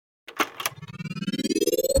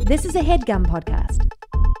This is a HeadGum podcast.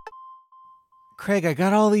 Craig, I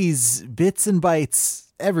got all these bits and bytes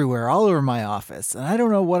everywhere, all over my office, and I don't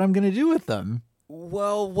know what I'm going to do with them.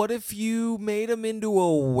 Well, what if you made them into a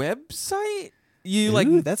website?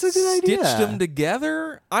 You that's a good idea. Stitched them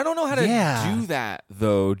together? I don't know how to do that,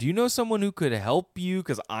 though. Do you know someone who could help you?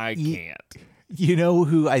 Because I can't. You know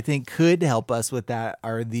who I think could help us with that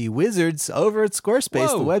are the wizards over at Squarespace,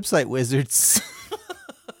 the website wizards.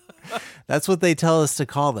 That's what they tell us to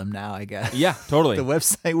call them now, I guess. Yeah, totally. The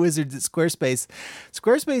website wizards at Squarespace.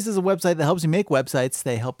 Squarespace is a website that helps you make websites.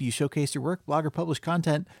 They help you showcase your work, blog, or publish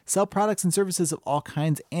content, sell products and services of all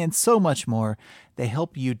kinds, and so much more. They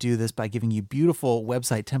help you do this by giving you beautiful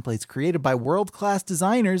website templates created by world-class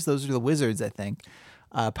designers. Those are the wizards, I think.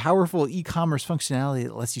 Powerful e-commerce functionality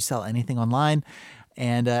that lets you sell anything online.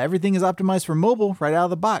 And everything is optimized for mobile right out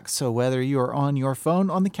of the box. So whether you are on your phone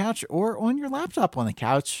on the couch or on your laptop on the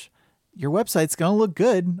couch, your website's going to look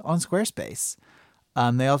good on Squarespace.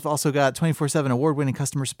 They have also got 24/7 award-winning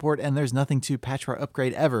customer support, and there's nothing to patch or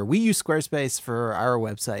upgrade ever. We use Squarespace for our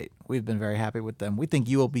website. We've been very happy with them. We think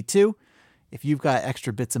you will be too. If you've got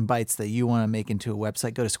extra bits and bytes that you want to make into a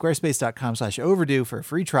website, go to squarespace.com/overdue for a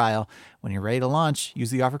free trial. When you're ready to launch,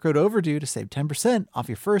 use the offer code overdue to save 10% off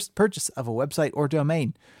your first purchase of a website or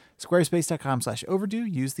domain. Squarespace.com/overdue.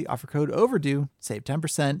 Use the offer code overdue. Save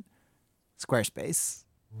 10%. Squarespace.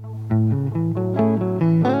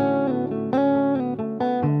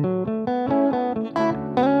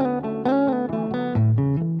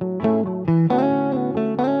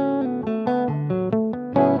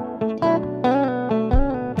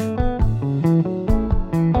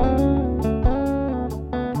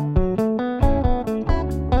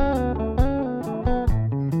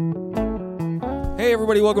 Hey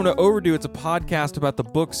everybody, welcome to Overdue. It's a podcast about the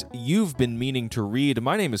books you've been meaning to read.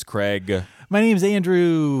 My name is Craig. My name's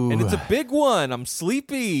Andrew. And it's a big one. I'm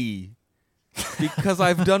sleepy because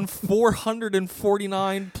I've done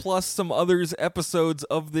 449 plus some others episodes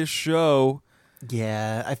of this show.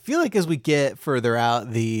 Yeah, I feel like as we get further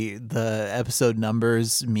out, the episode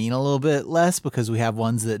numbers mean a little bit less because we have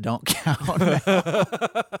ones that don't count now.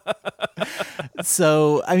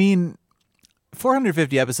 So, I mean,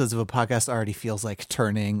 450 episodes of a podcast already feels like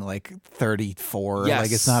turning like 34. Yes,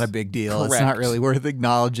 like it's not a big deal. correct. It's not really worth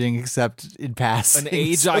acknowledging except in passing. An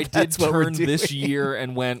age So I did that's what we're turn this doing. year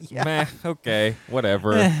and went, meh, okay,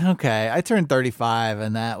 whatever. Okay, I turned 35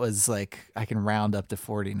 and that was like, I can round up to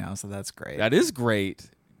 40 now, so that's great. That is great.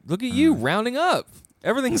 Look at you rounding up.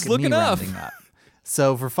 Everything's Look at looking me up. rounding up.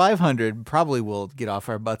 So for 500, probably we'll get off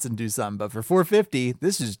our butts and do something. But for 450,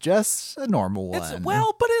 this is just a normal one.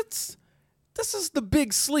 This is The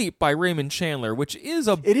Big Sleep by Raymond Chandler, which is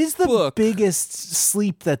a It is the book. biggest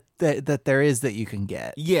sleep that there is that you can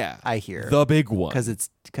get. Yeah. I hear. The big one. Because it's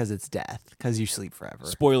death. Because you sleep forever.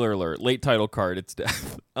 Spoiler alert, late title card, it's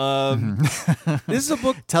death. This is a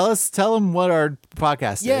book. Tell them what our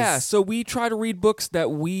podcast is. Yeah, so we try to read books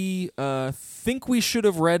that we think we should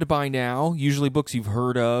have read by now, usually books you've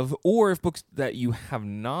heard of, or if books that you have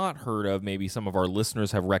not heard of, maybe some of our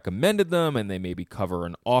listeners have recommended them and they maybe cover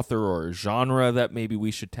an author or a genre that maybe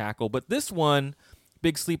we should tackle. But this one,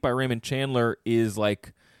 Big Sleep by Raymond Chandler, is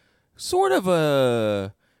like sort of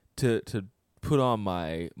a to put on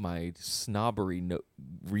my snobbery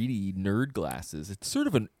reedy nerd glasses. It's sort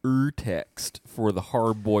of an text for the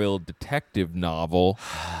hard-boiled detective novel,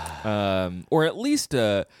 or at least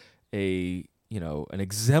an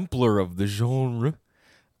exemplar of the genre.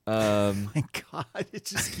 My God, it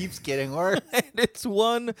just keeps getting worse. And it's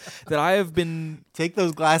one that I have been. Take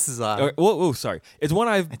those glasses off. Whoa, sorry. It's one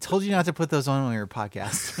I told you not to put those on when you were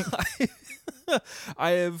podcasting.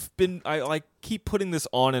 I keep putting this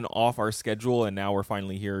on and off our schedule, and now we're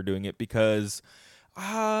finally here doing it because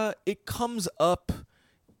it comes up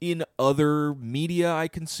in other media I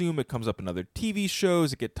consume. It comes up in other TV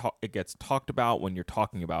shows. It gets talked about when you're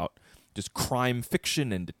talking about just crime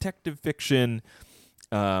fiction and detective fiction.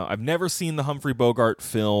 I've never seen the Humphrey Bogart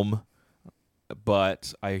film,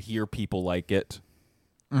 but I hear people like it.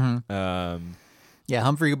 Mm-hmm. Yeah,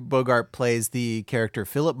 Humphrey Bogart plays the character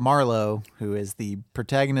Philip Marlowe, who is the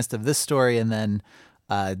protagonist of this story, and then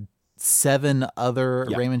 7 other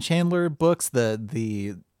Raymond Chandler books,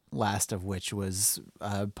 the last of which was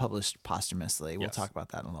published posthumously. We'll talk about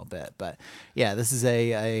that in a little bit. But yeah, this is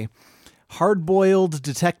a hard-boiled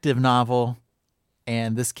detective novel,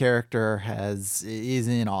 and this character is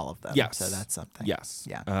in all of them. Yes. So that's something. Yes.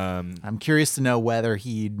 Yeah. I'm curious to know whether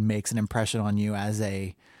he makes an impression on you as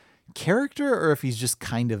a character or if he's just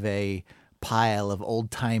kind of a pile of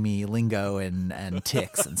old-timey lingo and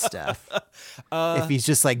ticks and stuff. If he's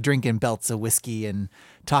just like drinking belts of whiskey and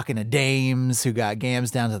talking to dames who got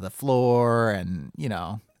gams down to the floor, and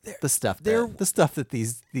the stuff that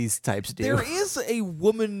these types do. There is a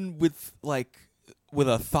woman with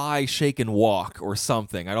a thigh shake and walk or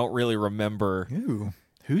something. I don't really remember. Ooh.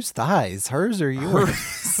 Whose thighs? Hers or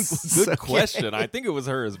yours? Good question. I think it was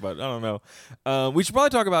hers, but I don't know. We should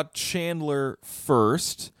probably talk about Chandler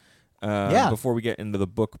first before we get into the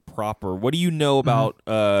book proper. What do you know about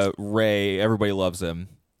Ray? Everybody loves him.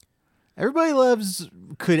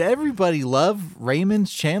 Could everybody love Raymond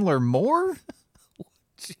Chandler more?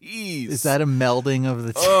 Jeez. Is that a melding of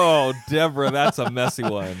the two? Oh, Deborah, that's a messy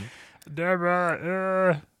one.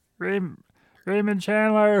 Deborah, Raymond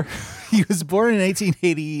Chandler. He was born in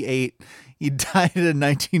 1888. He died in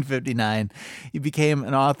 1959. He became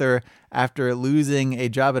an author after losing a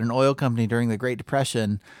job at an oil company during the Great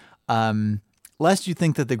Depression. Lest you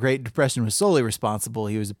think that the Great Depression was solely responsible,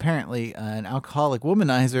 he was apparently an alcoholic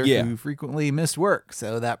womanizer who frequently missed work.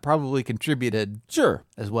 So that probably contributed,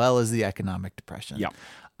 as well as the economic depression. Yeah.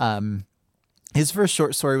 His first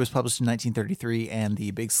short story was published in 1933, and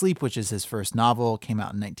The Big Sleep, which is his first novel, came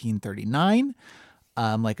out in 1939.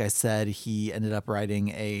 Like I said, he ended up writing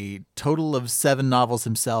a total of 7 novels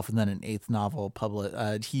himself, and then an 8th novel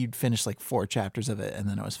published. He finished 4 chapters of it, and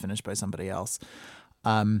then it was finished by somebody else.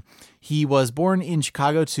 He was born in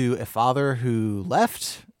Chicago to a father who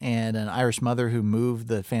left and an Irish mother who moved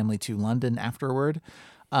the family to London afterward.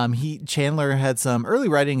 Chandler had some early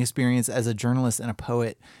writing experience as a journalist and a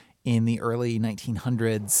poet in the early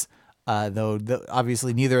 1900s, though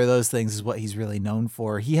obviously neither of those things is what he's really known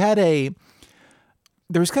for. There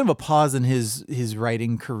was kind of a pause in his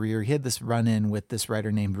writing career. He had this run-in with this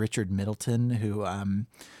writer named Richard Middleton, who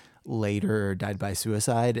later died by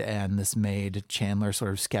suicide, and this made Chandler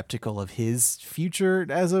sort of skeptical of his future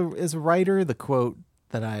as a writer. The quote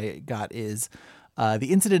that I got is,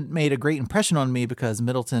 "The incident made a great impression on me because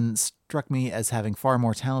Middleton struck me as having far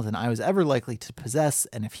more talent than I was ever likely to possess,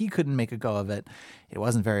 and if he couldn't make a go of it, it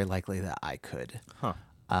wasn't very likely that I could." Huh.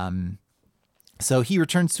 So he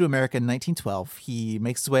returns to America in 1912. He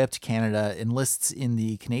makes his way up to Canada, enlists in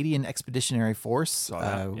the Canadian Expeditionary Force,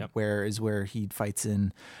 where he fights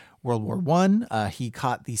in World War I. He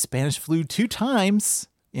caught the Spanish flu 2 times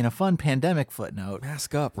in a fun pandemic footnote.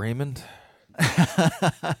 Mask up, Raymond.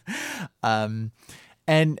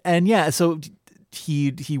 So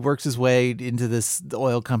he works his way into the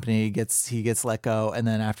oil company. He gets let go, and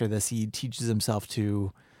then after this, he teaches himself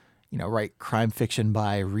to write crime fiction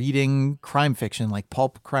by reading crime fiction, like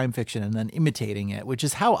pulp crime fiction, and then imitating it, which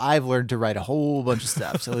is how I've learned to write a whole bunch of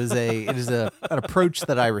stuff. So it is an approach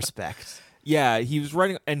that I respect. Yeah, he was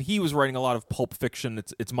writing a lot of pulp fiction.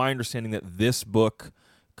 It's my understanding that this book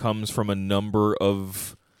comes from a number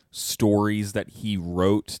of stories that he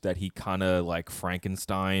wrote that he kind of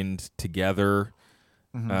Frankensteined together.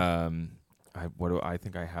 Mm-hmm. I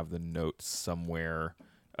think I have the notes somewhere.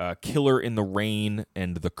 Killer in the Rain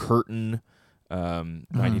and The Curtain,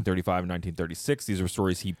 1935 and 1936. These are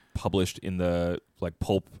stories he published in the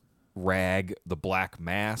pulp rag, The Black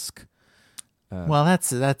Mask. Well,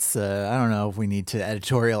 that's. I don't know if we need to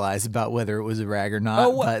editorialize about whether it was a rag or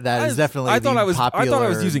not, but that is definitely popular. I thought I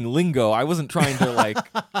was using lingo. I wasn't trying to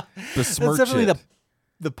besmirch That's definitely it.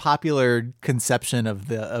 the popular conception of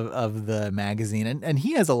the magazine, and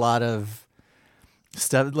he has a lot of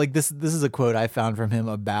stuff like this. This is a quote I found from him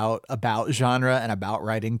about genre and about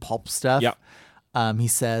writing pulp stuff. Yep. He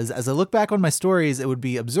says, "As I look back on my stories, it would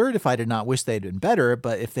be absurd if I did not wish they'd been better,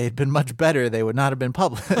 but if they had been much better, they would not have been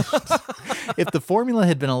published. If the formula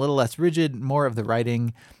had been a little less rigid, more of the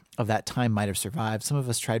writing of that time might have survived. Some of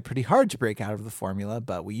us tried pretty hard to break out of the formula,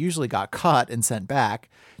 but we usually got caught and sent back.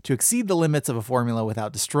 To exceed the limits of a formula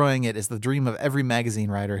without destroying it is the dream of every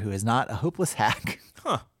magazine writer who is not a hopeless hack."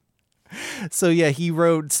 Huh. So yeah, he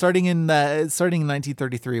wrote starting in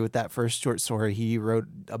 1933 with that first short story. He wrote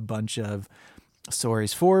a bunch of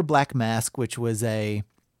stories for Black Mask, which was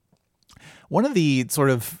one of the sort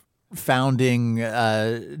of founding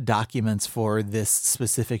documents for this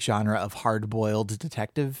specific genre of hard-boiled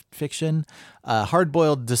detective fiction.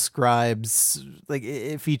 Hard-boiled describes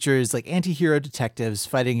it features anti-hero detectives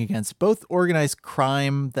fighting against both organized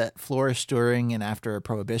crime that flourished during and after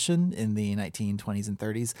Prohibition in the 1920s and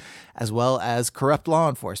 30s, as well as corrupt law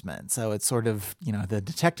enforcement. So it's sort of the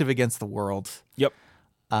detective against the world. Yep.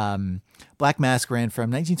 Black Mask ran from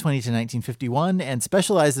 1920 to 1951 and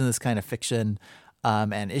specialized in this kind of fiction.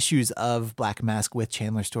 And issues of Black Mask with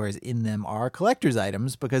Chandler stories in them are collector's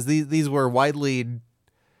items because these were widely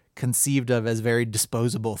conceived of as very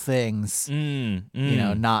disposable things.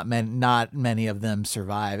 Not many of them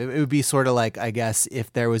survive. It would be sort of I guess,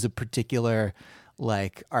 if there was a particular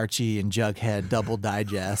like Archie and Jughead double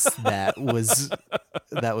digest that was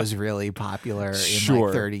really popular in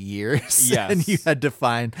like 30 years. Yes. And you had to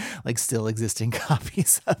find like still existing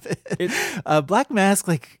copies of it. Black Mask,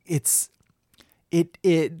 like it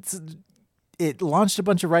launched a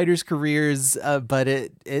bunch of writers' careers, but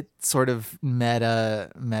it sort of met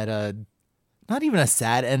a not even a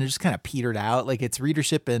sad end. It just kind of petered out. Like its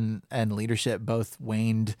readership and leadership both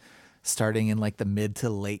waned starting in like the mid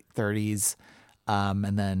to late 30s.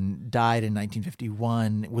 And then died in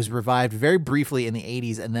 1951, was revived very briefly in the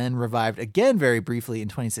 80s, and then revived again very briefly in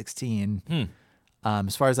 2016.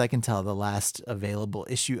 As far as I can tell, the last available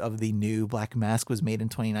issue of the new Black Mask was made in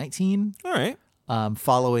 2019. All right.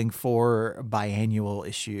 Following 4 biannual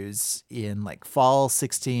issues in like fall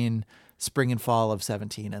 16, spring and fall of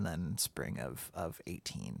 17, and then spring of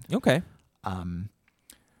 18. Okay.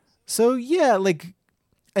 So yeah, like...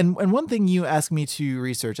 And one thing you asked me to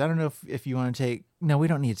research, I don't know if you want to take... No, we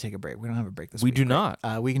don't need to take a break. We don't have a break this week. We do not.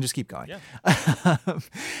 We can just keep going. Yeah.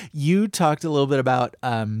 You talked a little bit about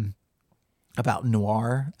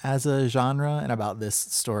noir as a genre and about this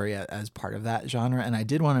story as part of that genre. And I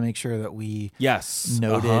did want to make sure that we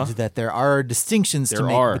noted that there are distinctions to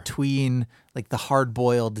make between like the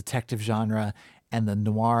hard-boiled detective genre and the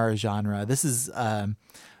noir genre. This is...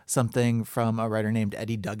 something from a writer named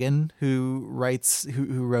Eddie Duggan who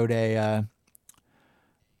wrote a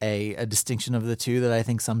distinction of the two that I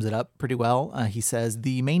think sums it up pretty well. He says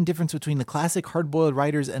the main difference between the classic hard-boiled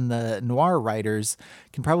writers and the noir writers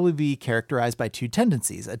can probably be characterized by 2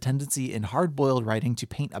 tendencies: a tendency in hard-boiled writing to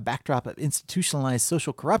paint a backdrop of institutionalized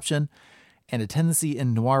social corruption, and a tendency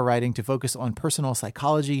in noir writing to focus on personal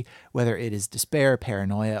psychology, whether it is despair,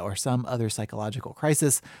 paranoia, or some other psychological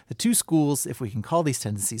crisis. The 2 schools, if we can call these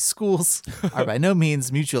tendencies schools, are by no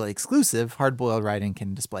means mutually exclusive. Hard-boiled writing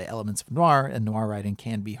can display elements of noir, and noir writing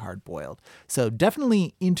can be hard-boiled. So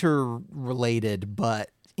definitely interrelated, but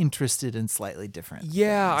interested in slightly different things.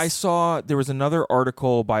 I saw there was another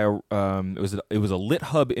article by it was a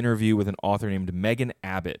LitHub interview with an author named Megan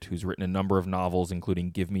Abbott, who's written a number of novels, including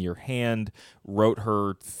Give Me Your Hand, wrote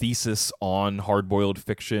her thesis on hard-boiled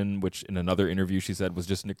fiction, which in another interview she said was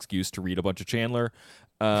just an excuse to read a bunch of Chandler.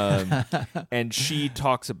 And she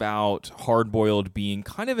talks about hard-boiled being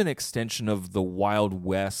kind of an extension of the Wild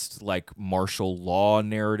West, like martial law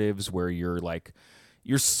narratives, where you're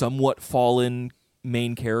somewhat fallen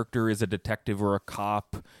main character is a detective or a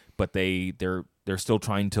cop, but they're still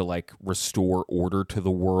trying to like restore order to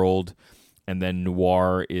the world. And then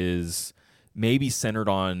noir is maybe centered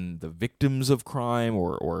on the victims of crime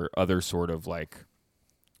or other sort of like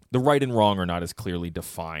the right and wrong are not as clearly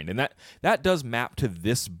defined. And that does map to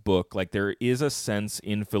this book. Like there is a sense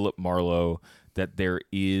in Philip Marlowe that there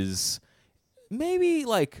is maybe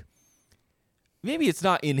it's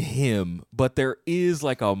not in him, but there is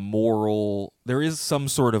like there is some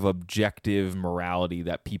sort of objective morality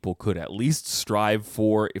that people could at least strive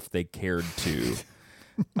for if they cared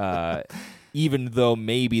to. Even though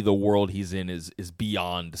maybe the world he's in is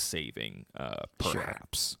beyond saving,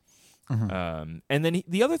 perhaps. Sure. Mm-hmm. And then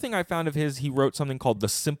the other thing I found of his, he wrote something called The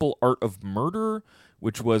Simple Art of Murder,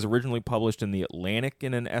 which was originally published in The Atlantic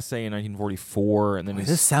in an essay in 1944. And then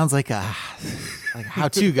this sounds like a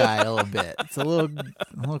how-to guide a little bit. It's a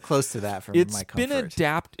little close to that for my comfort. It's been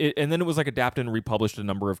adapted, and then it was like adapted and republished a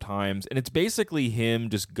number of times. And it's basically him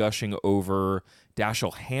just gushing over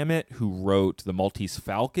Dashiell Hammett, who wrote The Maltese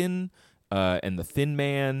Falcon and The Thin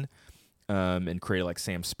Man, and created like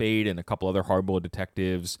Sam Spade and a couple other hardboiled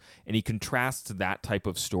detectives. And he contrasts that type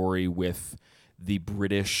of story with the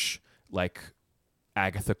British like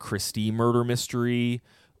Agatha Christie murder mystery,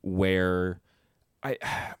 where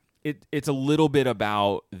it's a little bit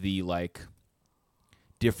about the like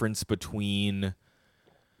difference between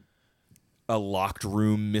a locked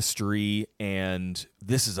room mystery and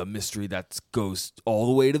this is a mystery that goes all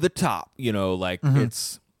the way to the top.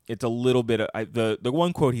 It's a little bit of, the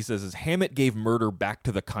one quote he says is, Hammett gave murder back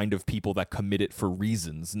to the kind of people that commit it for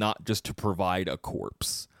reasons, not just to provide a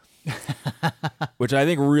corpse. Which I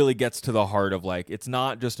think really gets to the heart of like, it's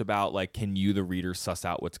not just about like, can you, the reader, suss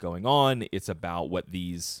out what's going on? It's about what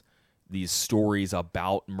these stories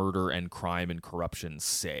about murder and crime and corruption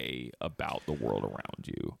say about the world around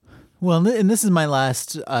you. Well, and this is my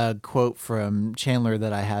last quote from Chandler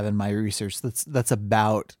that I have in my research. That's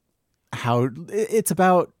about how it's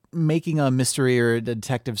about making a mystery or a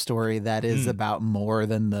detective story that is about more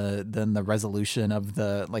than the resolution of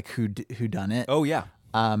the like who done it. Oh yeah.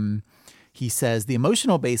 He says the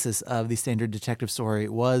emotional basis of the standard detective story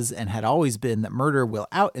was and had always been that murder will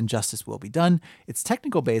out and justice will be done. Its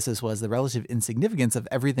technical basis was the relative insignificance of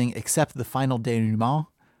everything except the final denouement,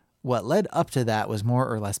 What led up to that was more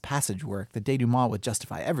or less passage work. The denouement would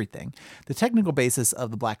justify everything. The technical basis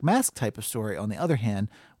of the Black Mask type of story, on the other hand,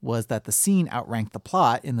 was that the scene outranked the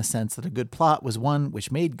plot in the sense that a good plot was one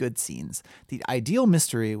which made good scenes. The ideal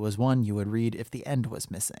mystery was one you would read if the end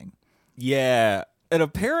was missing. Yeah, and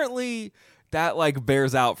apparently that like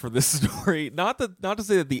bears out for this story. Not to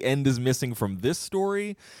say that the end is missing from this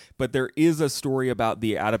story, but there is a story about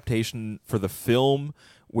the adaptation for the film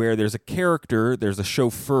where there's a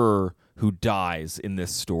chauffeur who dies in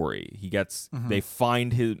this story. They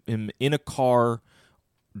find him in a car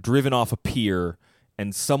driven off a pier,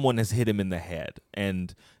 and someone has hit him in the head.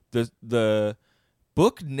 And the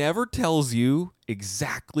book never tells you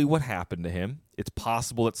exactly what happened to him. It's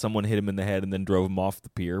possible that someone hit him in the head and then drove him off the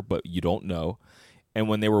pier, but you don't know. And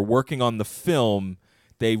when they were working on the film,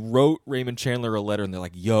 they wrote Raymond Chandler a letter, and they're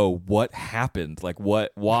like, "Yo, what happened? Like,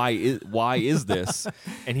 why is this?"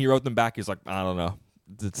 And he wrote them back. He's like, "I don't know.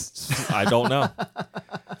 I don't know."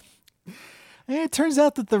 And it turns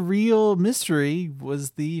out that the real mystery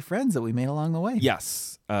was the friends that we made along the way.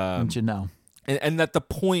 Yes, don't you know? And that the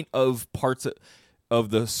point of parts of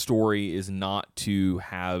the story is not to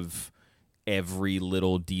have every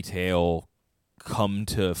little detail come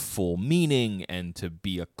to full meaning and to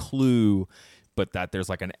be a clue, but that there's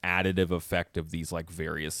like an additive effect of these like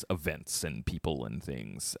various events and people and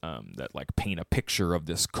things that like paint a picture of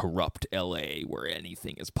this corrupt LA where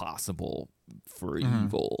anything is possible for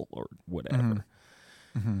evil or whatever.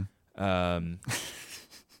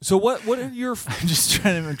 So what are your? I'm just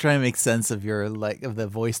trying to make sense of your of the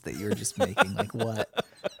voice that you were just making. Like what?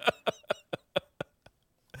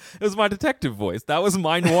 It was my detective voice. That was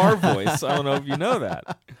my noir voice. I don't know if you know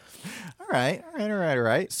that. All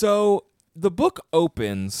right. So the book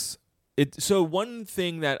opens. So one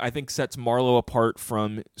thing that I think sets Marlowe apart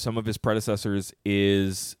from some of his predecessors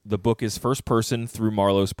is the book is first person through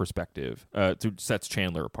Marlowe's perspective. Sets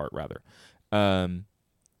Chandler apart, rather. And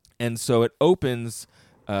so it opens.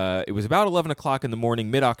 It was about 11 o'clock in the morning,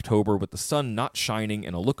 mid-October, with the sun not shining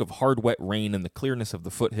and a look of hard, wet rain in the clearness of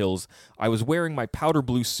the foothills. I was wearing my powder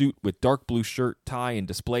blue suit with dark blue shirt, tie, and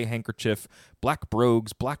display handkerchief, black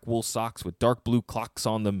brogues, black wool socks with dark blue clocks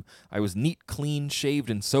on them. I was neat, clean, shaved,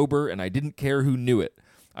 and sober, and I didn't care who knew it.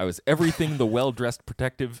 I was everything the well-dressed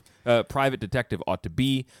private detective ought to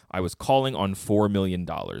be. I was calling on $4 million.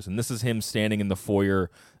 And this is him standing in the foyer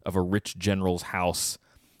of a rich general's house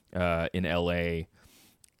in L.A.,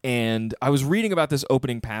 and I was reading about this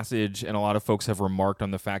opening passage, and a lot of folks have remarked on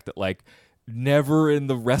the fact that, like, never in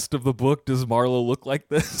the rest of the book does Marlowe look like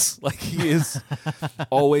this. Like, he is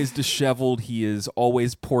always disheveled. He is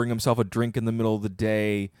always pouring himself a drink in the middle of the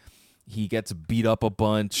day. He gets beat up a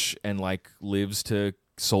bunch and, like, lives to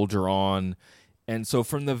soldier on. And so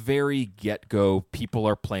from the very get-go, people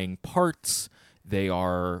are playing parts. They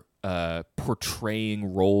are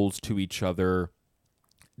portraying roles to each other.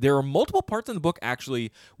 There are multiple parts in the book,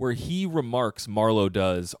 actually, where he remarks, Marlowe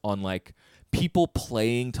does, on, like, people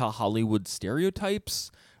playing to Hollywood stereotypes.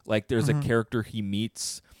 Like, there's a character he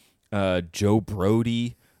meets, Joe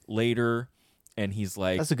Brody, later, and he's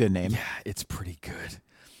like... That's a good name. Yeah, it's pretty good.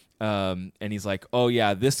 And he's like, oh,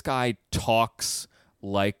 yeah, this guy talks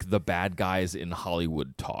like the bad guys in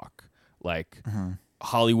Hollywood talk. Like...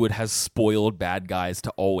 Hollywood has spoiled bad guys to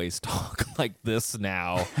always talk like this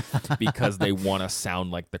now because they want to sound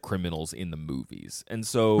like the criminals in the movies. And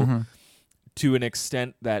so to an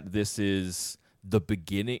extent that this is the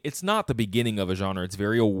beginning, it's not the beginning of a genre. It's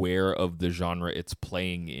very aware of the genre it's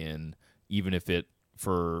playing in, even if it's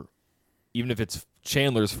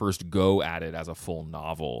Chandler's first go at it as a full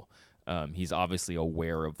novel. He's obviously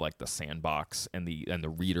aware of like the sandbox and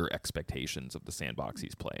the reader expectations of the sandbox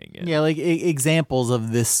he's playing in. Yeah, like examples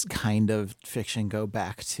of this kind of fiction go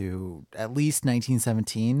back to at least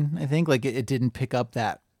 1917. I think like it didn't pick up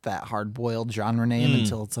that hard-boiled genre name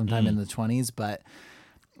until sometime in the 20s, but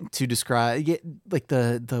to describe like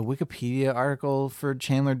the Wikipedia article for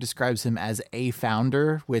Chandler describes him as a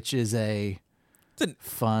founder, which is a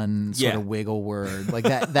fun sort of wiggle word. Like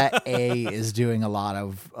that A is doing a lot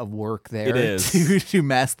of work there. It is. to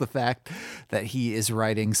mask the fact that he is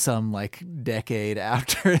writing some like decade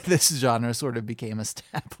after this genre sort of became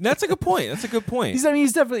established. That's a good point.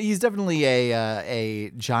 He's definitely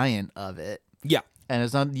a giant of it. Yeah. And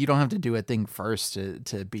it's not, you don't have to do a thing first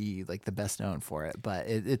to be like the best known for it, but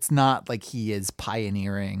it's not like he is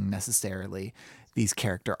pioneering necessarily these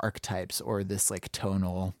character archetypes or this like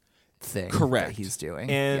tonal thing that he's doing.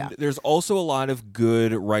 And there's also a lot of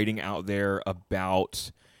good writing out there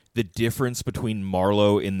about the difference between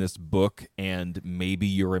Marlowe in this book and maybe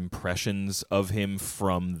your impressions of him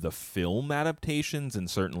from the film adaptations, and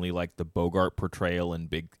certainly like the Bogart portrayal in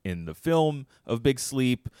the film of Big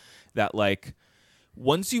Sleep, that like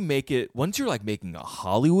once you're like making a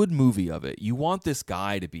Hollywood movie of it, you want this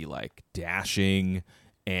guy to be like dashing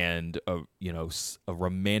and a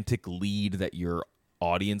romantic lead that your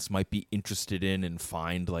audience might be interested in and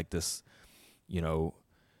find like this,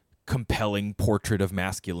 compelling portrait of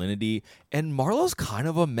masculinity. And Marlowe's kind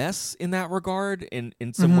of a mess in that regard,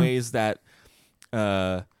 in some ways that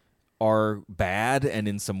are bad and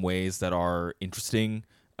in some ways that are interesting.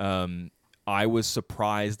 I was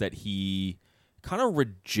surprised that he kind of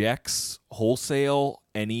rejects wholesale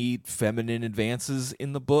any feminine advances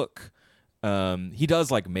in the book. He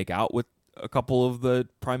does like make out with a couple of the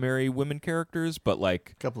primary women characters, but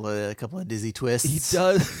like a couple of dizzy twists. He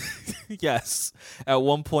does. Yes. At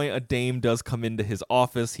one point, a dame does come into his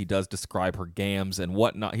office. He does describe her gams and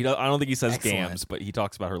whatnot. I don't think he says gams, but he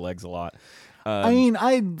talks about her legs a lot. We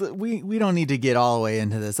don't need to get all the way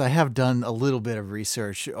into this. I have done a little bit of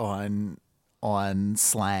research on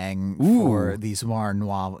slang for these noir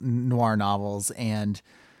novels, and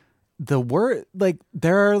the word, like,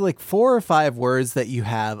 there are like 4 or 5 words that you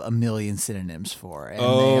have a million synonyms for, and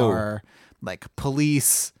they are like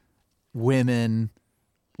police, women,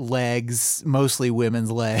 legs, mostly women's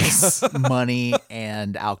legs, money,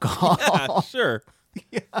 and alcohol. Yeah, sure.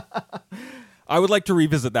 Yeah. I would like to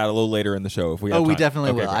revisit that a little later in the show if we have time. We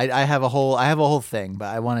definitely will. I have a whole thing, but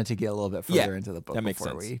I wanted to get a little bit further into the book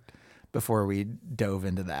before we dove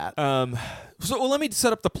into that. So let me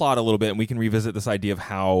set up the plot a little bit, and we can revisit this idea of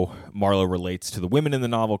how Marlowe relates to the women in the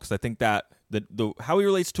novel, because I think that how he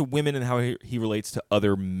relates to women and how he relates to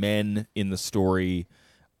other men in the story,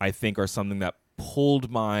 I think, are something that pulled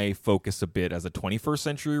my focus a bit as a 21st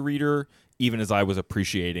century reader, even as I was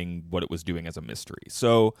appreciating what it was doing as a mystery.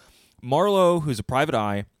 So Marlowe, who's a private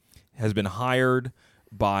eye, has been hired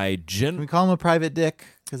by Can we call him a private dick?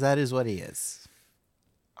 Because that is what he is.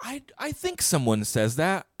 I think someone says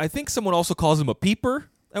that. I think someone also calls him a peeper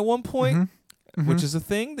at one point, which is a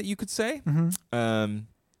thing that you could say.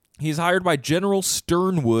 He's hired by General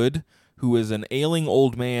Sternwood, who is an ailing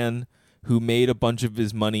old man who made a bunch of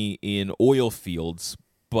his money in oil fields,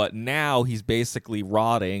 but now he's basically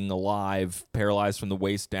rotting alive, paralyzed from the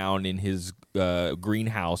waist down in his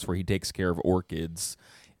greenhouse where he takes care of orchids,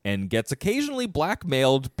 and gets occasionally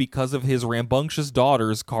blackmailed because of his rambunctious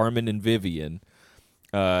daughters, Carmen and Vivian.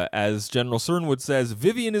 As General Sternwood says,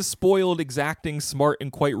 Vivian is spoiled, exacting, smart,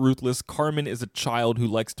 and quite ruthless. Carmen is a child who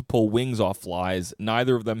likes to pull wings off flies.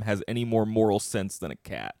 Neither of them has any more moral sense than a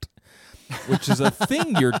cat, which is a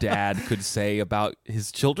thing your dad could say about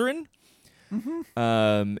his children.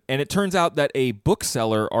 And it turns out that a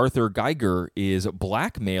bookseller, Arthur Geiger, is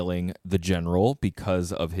blackmailing the general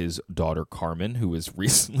because of his daughter Carmen, who has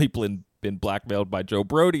recently been blackmailed by Joe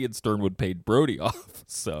Brody, and Sternwood paid Brody off.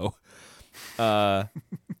 So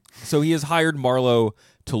he has hired Marlowe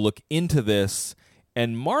to look into this,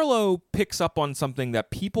 and Marlowe picks up on something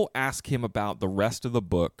that people ask him about the rest of the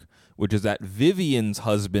book, which is that Vivian's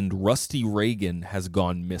husband, Rusty Reagan, has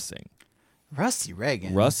gone missing. Rusty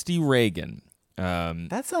Reagan.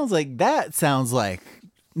 That sounds like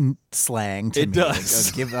slang to me. It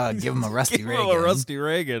does. Give him a Rusty Reagan. Give him a Rusty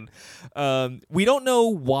Reagan. We don't know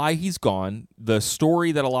why he's gone. The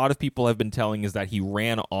story that a lot of people have been telling is that he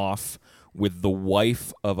ran off with the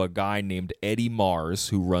wife of a guy named Eddie Mars,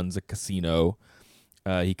 who runs a casino.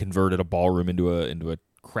 He converted a ballroom into a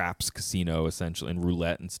craps casino, essentially, and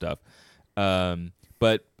roulette and stuff.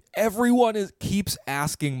 But everyone keeps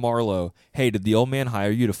asking Marlowe, "Hey, did the old man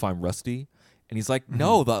hire you to find Rusty?" And he's like,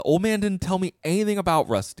 "No, the old man didn't tell me anything about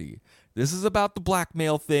Rusty. This is about the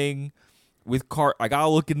blackmail thing with I gotta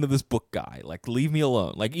look into this book guy. Like, leave me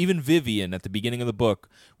alone." Like, even Vivian at the beginning of the book,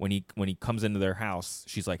 when he comes into their house,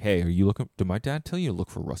 she's like, "Hey, are you looking? Did my dad tell you to look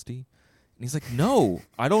for Rusty?" And he's like, "No,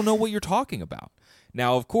 I don't know what you're talking about."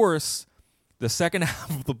 Now, of course, the second half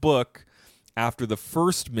of the book, after the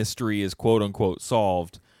first mystery is quote unquote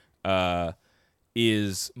solved,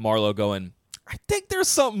 is Marlowe going, "I think there's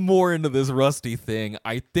something more into this Rusty thing.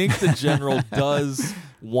 I think the general does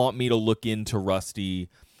want me to look into Rusty."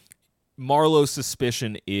 Marlowe's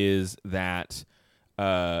suspicion is that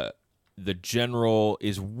the general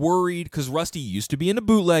is worried because Rusty used to be into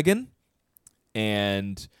bootlegging,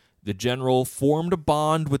 and the general formed a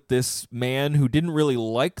bond with this man who didn't really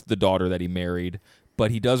like the daughter that he married,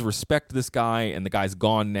 but he does respect this guy, and the guy's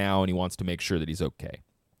gone now, and he wants to make sure that he's okay.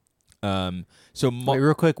 Wait,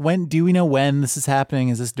 real quick, do we know when this is happening?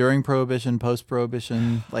 Is this during Prohibition,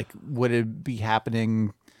 post-Prohibition? Like, would it be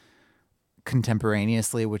happening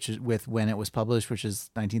contemporaneously, which is with when it was published, which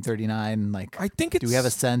is 1939. Like, I think it's. Do we have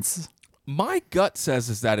a sense? My gut says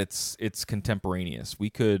is that it's contemporaneous.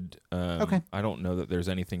 We could. Okay. I don't know that there's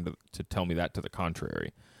anything to tell me that to the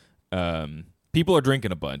contrary. People are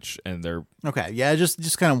drinking a bunch, and they're okay. Yeah,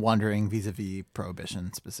 just kind of wondering vis-a-vis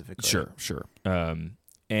Prohibition specifically. Sure.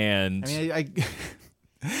 And I mean, I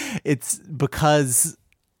it's because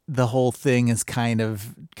the whole thing is kind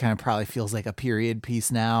of probably feels like a period piece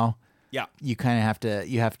now. Yeah, you kind of have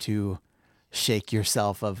to shake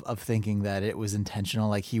yourself of thinking that it was intentional,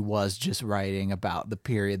 like he was just writing about the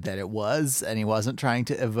period that it was, and he wasn't trying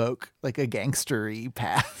to evoke like a gangstery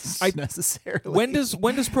past necessarily. When does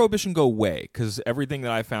Prohibition go away? Because everything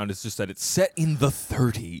that I found is just that it's set in the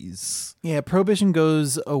 30s. Yeah, Prohibition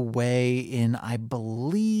goes away in, I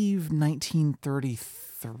believe,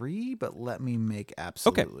 1933, but let me make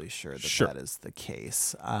absolutely sure that is the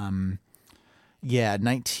case. Yeah,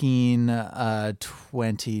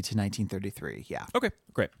 1920 to 1933. Yeah. Okay,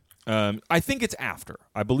 great. I think it's after.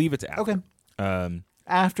 I believe it's after. Okay.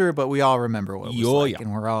 After, but we all remember what it was like,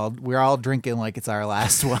 and we're all drinking like it's our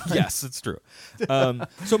last one. Yes, it's true.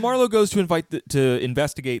 So Marlowe goes to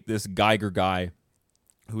investigate this Geiger guy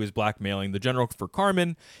who is blackmailing the general for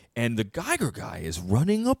Carmen, and the Geiger guy is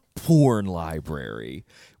running a porn library.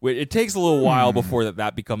 It takes a little while before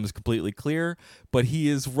that becomes completely clear, but he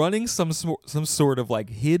is running some sort of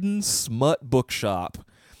like hidden smut bookshop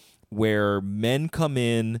where men come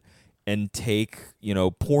in and take,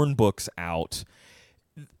 porn books out.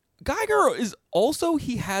 Geiger is also,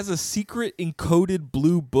 he has a secret encoded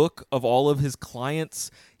blue book of all of his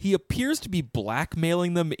clients. He appears to be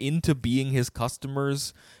blackmailing them into being his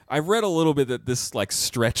customers. I've read a little bit that this like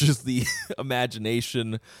stretches the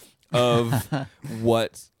imagination of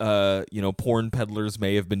what porn peddlers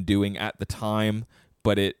may have been doing at the time,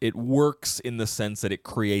 but it works in the sense that it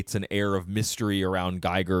creates an air of mystery around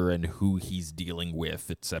Geiger and who he's dealing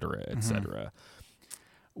with, et cetera, et cetera.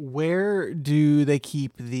 Where do they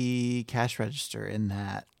keep the cash register in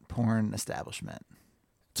that porn establishment?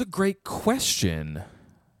 It's a great question.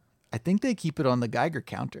 I think they keep it on the Geiger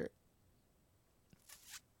counter.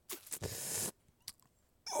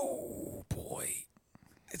 Oh boy,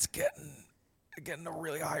 it's getting a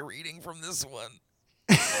really high reading from this one.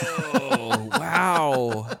 Oh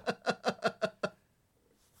wow.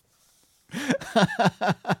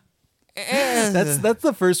 That's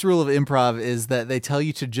the first rule of improv, is that they tell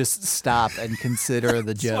you to just stop and consider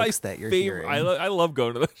the jokes that you're hearing. I love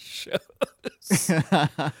going to the shows.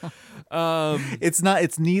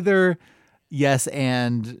 It's neither yes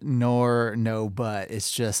and nor no but.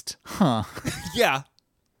 It's just Yeah.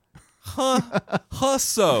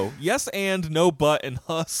 So. Yes and no but and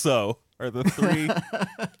so are the three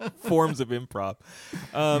forms of improv.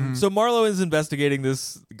 So Marlowe is investigating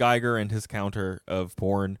this Geiger and his counter of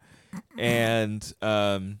porn. And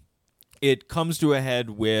it comes to a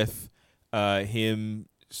head with him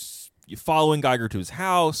following Geiger to his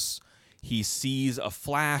house. He sees a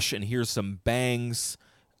flash and hears some bangs,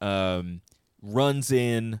 runs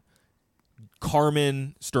in.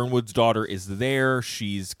 Carmen, Sternwood's daughter, is there.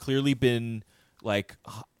 She's clearly been, like,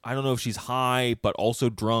 I don't know if she's high, but also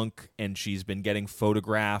drunk, and she's been getting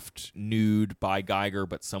photographed nude by Geiger,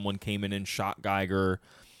 but someone came in and shot Geiger.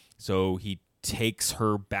 So he takes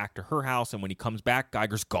her back to her house, and when he comes back,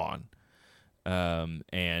 Geiger's gone,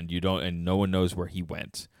 and no one knows where he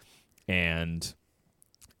went, and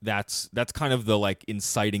that's kind of the like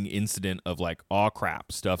inciting incident of like, oh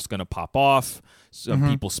crap, stuff's gonna pop off. Some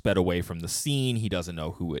people sped away from the scene. He doesn't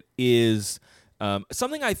know who it is.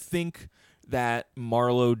 Something I think that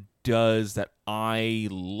Marlowe does that I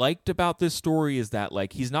liked about this story is that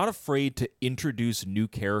like he's not afraid to introduce new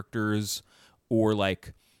characters or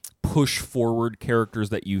like push forward characters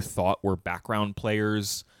that you thought were background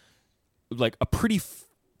players like a pretty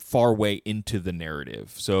far way into the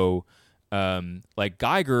narrative. So like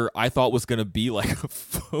Geiger I thought was going to be like a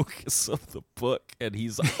focus of the book, and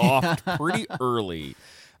he's off pretty early.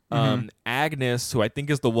 Agnes, who I think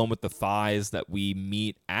is the one with the thighs that we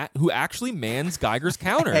meet who actually mans Geiger's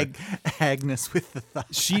counter. Agnes with the thighs.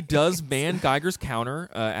 She does man Geiger's counter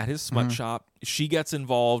at his smut shop. She gets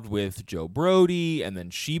involved with Joe Brody, and then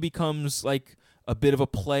she becomes like a bit of a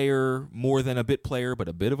player, more than a bit player, but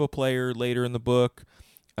a bit of a player later in the book.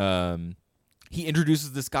 He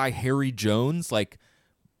introduces this guy, Harry Jones, like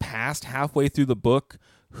past halfway through the book,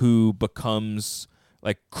 who becomes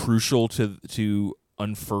like crucial to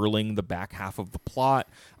unfurling the back half of the plot.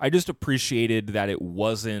 I just appreciated that it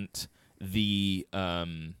wasn't the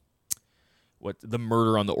Murder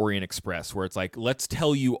on the Orient Express, where it's like, let's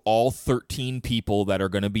tell you all 13 people that are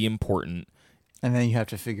going to be important, And then you have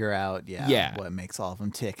to figure out, Yeah. what makes all of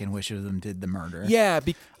them tick and which of them did the murder. Yeah.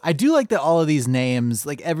 I do like that all of these names,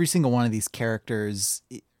 like every single one of these characters,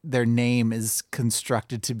 their name is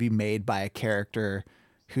constructed to be made by a character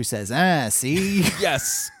who says, see?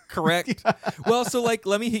 Yes, correct. Well, so like,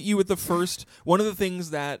 let me hit you with the first one of the things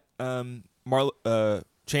that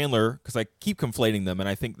Chandler, because I keep conflating them, and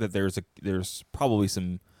I think that there's probably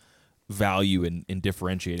some value in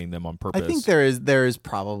differentiating them on purpose. I think there is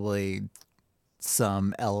probably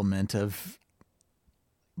some element of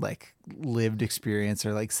like lived experience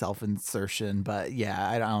or like self-insertion, but yeah,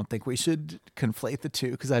 I don't think we should conflate the two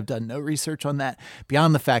because I've done no research on that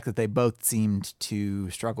beyond the fact that they both seemed to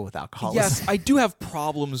struggle with alcoholism. Yes, I do have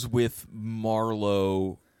problems with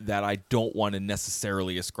Marlowe that I don't want to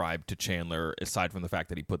necessarily ascribe to Chandler, aside from the fact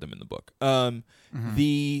that he put them in the book.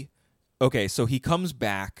 So he comes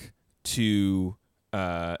back to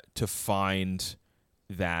find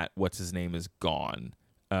that what's his name is gone,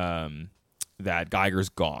 that Geiger's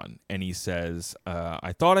gone, and he says,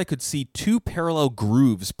 I thought I could see two parallel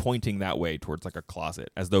grooves pointing that way towards like a closet,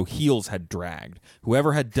 as though heels had dragged.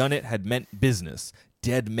 Whoever had done it had meant business.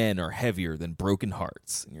 Dead men are heavier than broken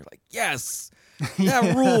hearts. And you're like, yes,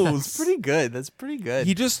 that rules. That's pretty good. That's pretty good.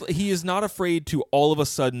 He is not afraid to all of a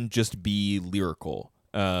sudden just be lyrical.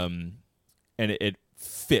 And it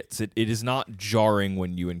fits. It is not jarring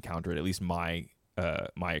when you encounter it, at least my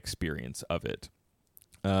experience of it.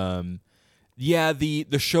 The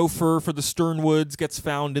chauffeur for the Sternwoods gets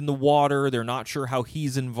found in the water. They're not sure how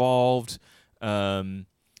he's involved. You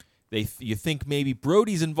think maybe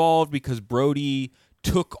Brody's involved because Brody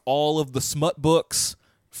took all of the smut books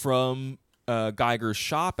from Geiger's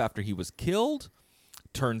shop after he was killed.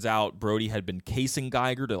 Turns out Brody had been casing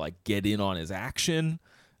Geiger to like get in on his action.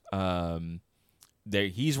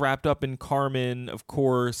 He's wrapped up in Carmen, of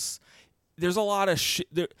course. There's a lot of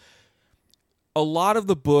shit. A lot of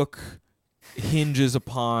the book hinges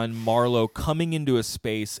upon Marlowe coming into a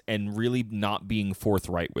space and really not being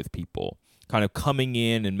forthright with people. Kind of coming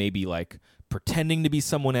in and maybe like pretending to be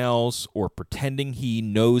someone else or pretending he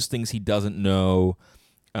knows things he doesn't know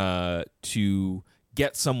to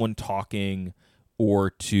get someone talking or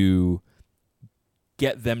to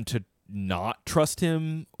get them to not trust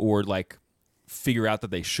him or like figure out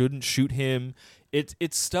that they shouldn't shoot him.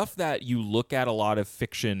 It's stuff that you look at a lot of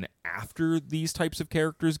fiction after these types of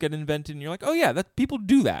characters get invented, and you're like, oh yeah, that people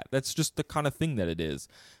do that. That's just the kind of thing that it is.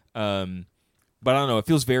 But I don't know. It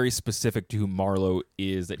feels very specific to who Marlowe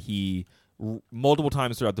is. That he multiple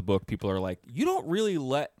times throughout the book, people are like, you don't really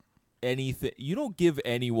you don't give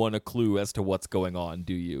anyone a clue as to what's going on,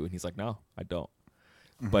 do you? And he's like, no, I don't.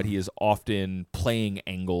 Mm-hmm. But he is often playing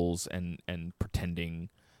angles and pretending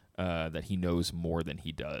that he knows more than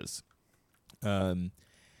he does.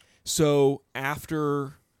 So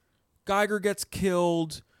after Geiger gets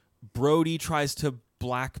killed, Brody tries to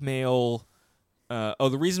blackmail.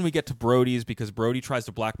 The reason we get to Brody is because Brody tries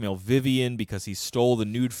to blackmail Vivian because he stole the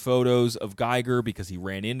nude photos of Geiger because he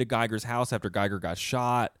ran into Geiger's house after Geiger got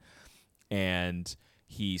shot. And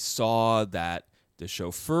he saw that the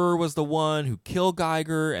chauffeur was the one who killed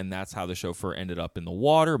Geiger, and that's how the chauffeur ended up in the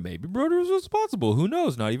water. Maybe Brody was responsible. Who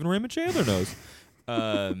knows? Not even Raymond Chandler knows.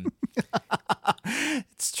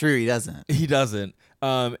 It's true. He doesn't. He doesn't.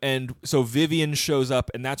 And so Vivian shows up,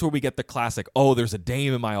 and that's where we get the classic, oh, there's a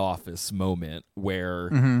dame in my office moment where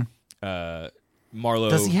Marlowe...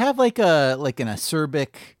 Does he have like an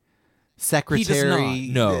acerbic secretary? He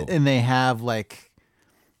does not, no. And they have like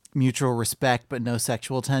mutual respect but no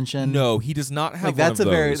sexual tension? No, he does not have that's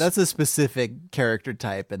a specific character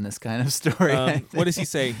type in this kind of story. What does he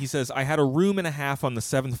say? He says, I had a room and a half on the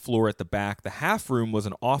 7th floor at the back. The half room was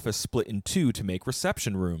an office split in two to make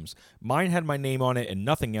reception rooms. Mine had my name on it and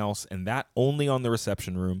nothing else, and that only on the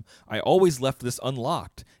reception room. I always left this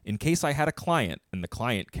unlocked in case I had a client and the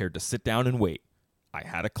client cared to sit down and wait. I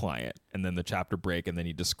had a client. And then the chapter break, and then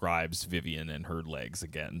he describes Vivian and her legs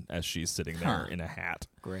again as she's sitting there in a hat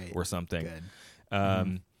or something. Good.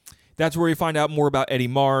 That's where we find out more about Eddie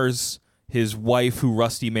Mars, his wife, who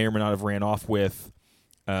Rusty may or may not have ran off with.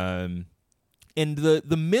 And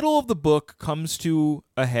the middle of the book comes to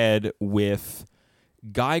a head with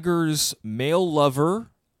Geiger's male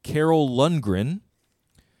lover, Carol Lundgren,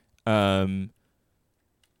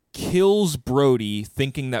 kills Brody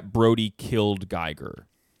thinking that Brody killed Geiger.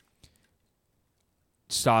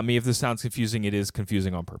 Stop me if this sounds confusing. It is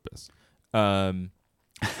confusing on purpose. And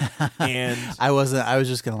I was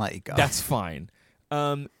just going to let you go. That's fine.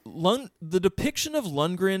 The depiction of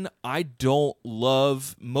Lundgren I don't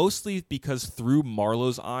love, mostly because through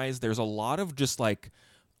Marlowe's eyes, there's a lot of just like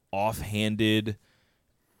offhanded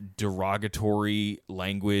derogatory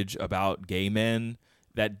language about gay men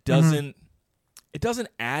that doesn't it doesn't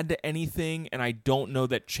add to anything, and I don't know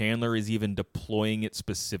that Chandler is even deploying it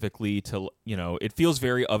specifically to, it feels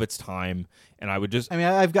very of its time, and I would just I mean,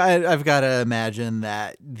 I've got to imagine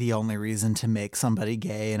that the only reason to make somebody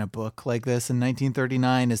gay in a book like this in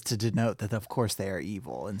 1939 is to denote that, of course, they are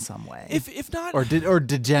evil in some way. If not, or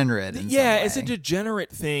degenerate in some way. It's a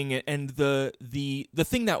degenerate thing, and the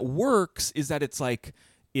thing that works is that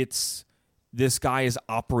it's this guy is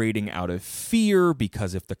operating out of fear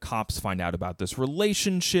because if the cops find out about this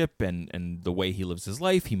relationship and the way he lives his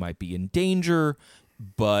life, he might be in danger.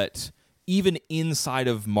 But even inside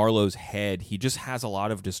of Marlowe's head, he just has a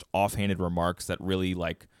lot of just offhanded remarks that really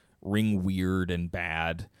ring weird and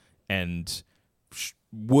bad and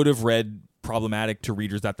would have read problematic to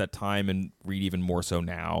readers at that time and read even more so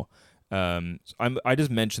now. I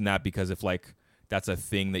just mentioned that because if that's a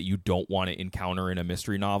thing that you don't want to encounter in a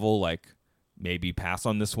mystery novel, maybe pass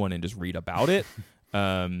on this one and just read about it.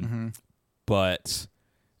 But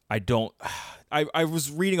I don't. I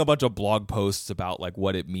was reading a bunch of blog posts about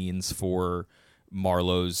what it means for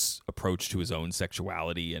Marlowe's approach to his own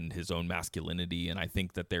sexuality and his own masculinity, and I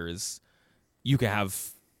think that you can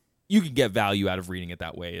get value out of reading it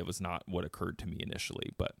that way. It was not what occurred to me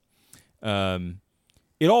initially, but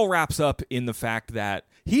it all wraps up in the fact that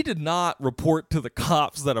he did not report to the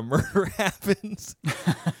cops that a murder happens.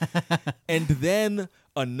 And then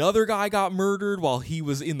another guy got murdered while he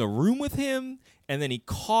was in the room with him. And then he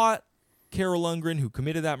caught Carol Lundgren, who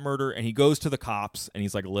committed that murder. And he goes to the cops and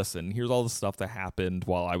he's like, listen, here's all the stuff that happened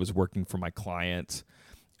while I was working for my client.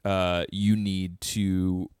 You need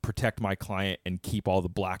to protect my client and keep all the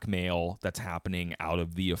blackmail that's happening out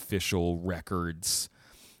of the official records.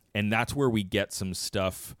 And that's where we get some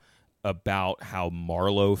stuff about how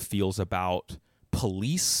Marlowe feels about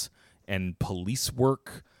police and police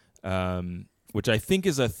work, which I think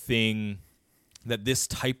is a thing that this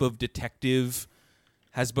type of detective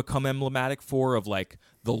has become emblematic for, of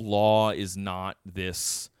the law is not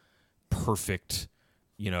this perfect,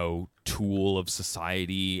 tool of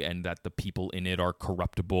society, and that the people in it are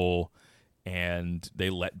corruptible and they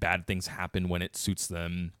let bad things happen when it suits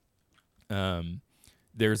them.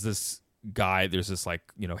 There's this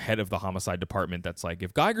head of the homicide department that's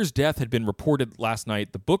if Geiger's death had been reported last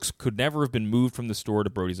night, the books could never have been moved from the store to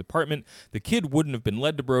Brody's apartment. The kid wouldn't have been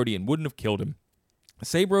led to Brody and wouldn't have killed him.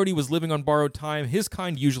 Say Brody was living on borrowed time. His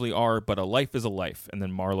kind usually are, but a life is a life. And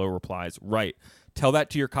then Marlowe replies, right. Tell that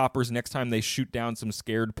to your coppers next time they shoot down some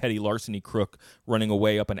scared petty larceny crook running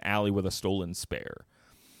away up an alley with a stolen spare.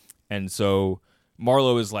 And so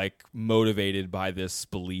Marlowe is motivated by this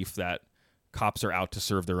belief that cops are out to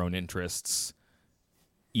serve their own interests.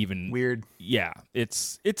 Even weird. Yeah,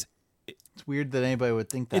 it's weird that anybody would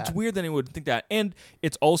think that. It's weird that anyone would think that, and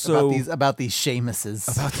it's also about these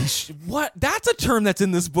Seamuses. About these what? That's a term that's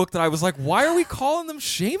in this book that I was like, why are we calling them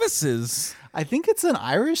Seamuses? I think it's an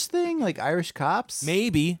Irish thing, Irish cops.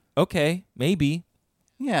 Maybe. Okay. Maybe.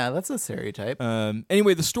 Yeah, that's a stereotype.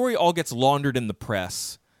 Anyway, the story all gets laundered in the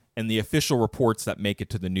press, and the official reports that make it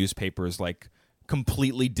to the newspapers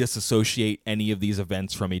completely disassociate any of these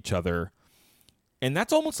events from each other. And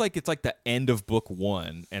that's almost it's the end of book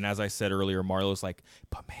one. And as I said earlier, Marlowe's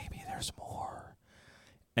but maybe there's more.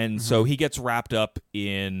 And so he gets wrapped up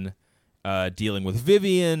in dealing with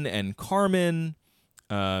Vivian and Carmen.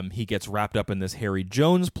 He gets wrapped up in this Harry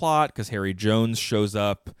Jones plot because Harry Jones shows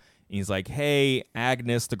up. And he's like, hey,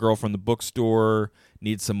 Agnes, the girl from the bookstore,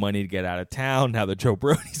 needs some money to get out of town now that Joe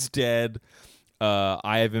Brody's dead.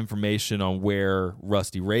 I have information on where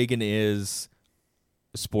Rusty Reagan is.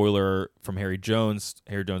 Spoiler from Harry Jones.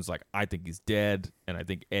 Harry Jones is I think he's dead, and I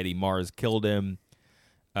think Eddie Mars killed him.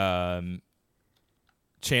 Chandler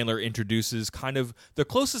introduces kind of the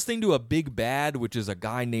closest thing to a big bad, which is a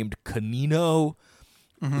guy named Canino,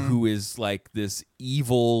 who is this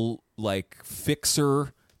evil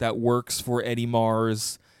fixer that works for Eddie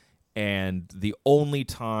Mars. And the only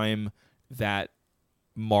time that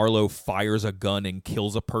Marlowe fires a gun and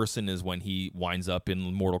kills a person is when he winds up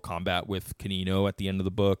in Mortal Kombat with Canino at the end of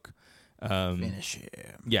the book. Finish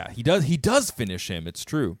him. Yeah, he does. He does finish him. It's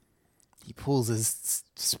true. He pulls his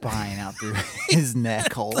spine out through his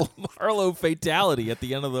neck hole. Marlowe fatality at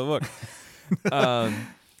the end of the book.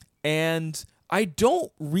 And I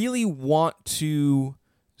don't really want to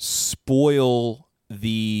spoil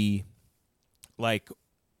the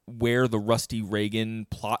where the Rusty Reagan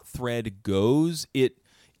plot thread goes. It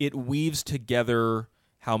weaves together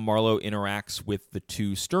how Marlowe interacts with the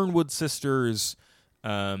two Sternwood sisters.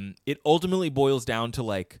 It ultimately boils down to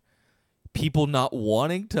people not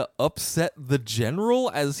wanting to upset the general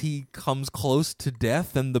as he comes close to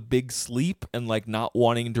death and the big sleep, and like not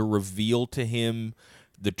wanting to reveal to him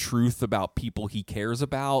the truth about people he cares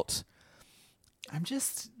about. I'm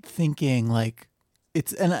just thinking like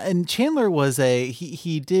it's and Chandler was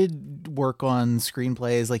he did work on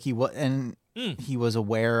screenplays, like he was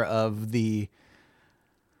aware of the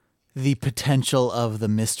potential of the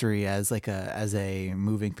mystery as a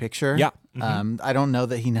moving picture. Yeah. Mm-hmm. I don't know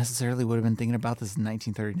that he necessarily would have been thinking about this in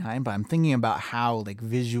 1939, but I'm thinking about how like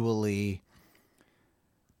visually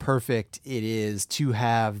perfect it is to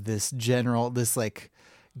have this like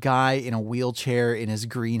guy in a wheelchair in his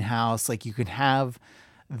greenhouse. Like you can have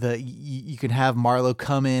Marlowe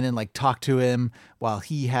come in and like talk to him while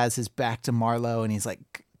he has his back to Marlowe and he's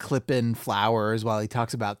like clipping flowers while he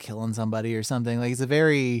talks about killing somebody or something. Like it's a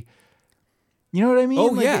very, you know what I mean? Oh,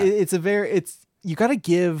 like, yeah. You got to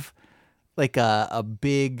give like a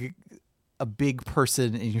big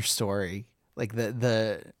person in your story, like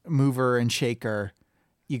the mover and shaker.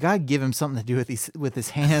 You got to give him something to do with his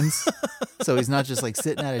hands. So he's not just like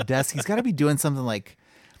sitting at a desk. He's got to be doing something like,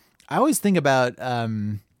 I always think about,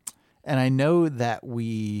 and I know that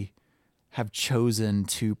we have chosen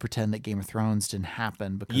to pretend that Game of Thrones didn't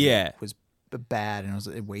happen because it was bad and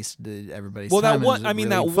it wasted everybody's time. That one, that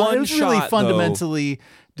one it was shot, really fundamentally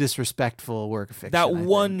disrespectful work of fiction. That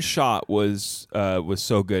one shot was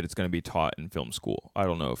so good it's going to be taught in film school. I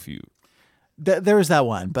don't know if you. There was that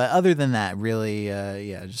one, but other than that, really,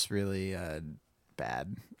 just really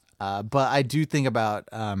bad. But I do think about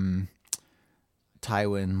Tywin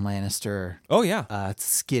Lannister. Oh yeah,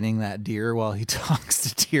 skinning that deer while he talks to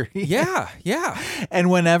Tyrion. Yeah.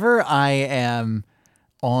 And whenever I am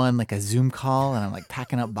on like a Zoom call and I'm like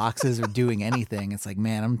packing up boxes or doing anything, it's like,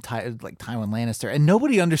 man, I'm like Tywin Lannister, and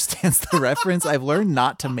nobody understands the reference. I've learned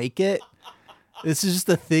not to make it. This is just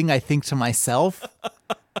a thing I think to myself.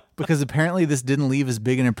 Because apparently this didn't leave as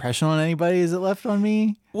big an impression on anybody as it left on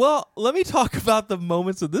me. Well, let me talk about the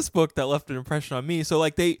moments of this book that left an impression on me. So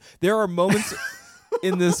like there are moments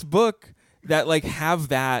in this book that like have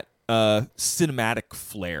that cinematic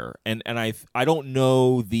flair, and I don't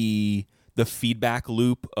know the feedback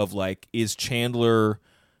loop of like, is Chandler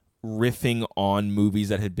riffing on movies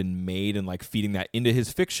that had been made and like feeding that into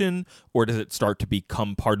his fiction, or does it start to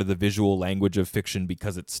become part of the visual language of fiction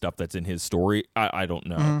because it's stuff that's in his story? I don't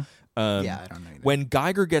know. Mm-hmm. I don't know either. When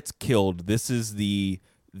Geiger gets killed, this is the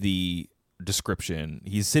description.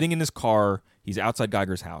 He's sitting in his car. He's outside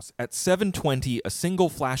Geiger's house. At 7:20, a single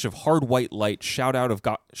flash of hard white light shot out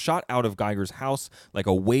of Geiger's house like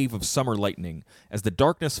a wave of summer lightning. As the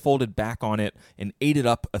darkness folded back on it and ate it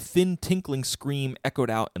up, a thin tinkling scream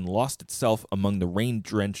echoed out and lost itself among the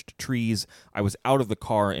rain-drenched trees. I was out of the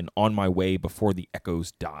car and on my way before the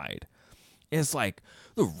echoes died. It's like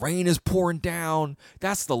the rain is pouring down.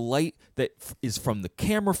 That's the light that is from the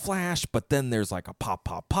camera flash, but then there's like a pop,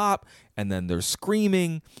 pop, pop, and then there's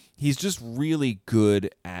screaming. He's just really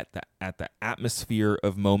good at the atmosphere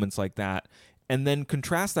of moments like that. And then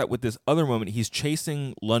contrast that with this other moment. He's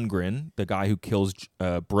chasing Lundgren, the guy who kills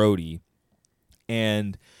Brody.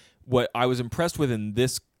 And what I was impressed with in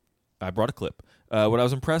this, I brought a clip. What I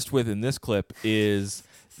was impressed with in this clip is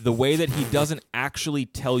the way that he doesn't actually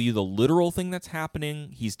tell you the literal thing that's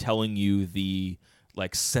happening. He's telling you the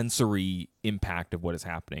like sensory impact of what is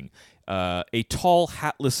happening. A tall,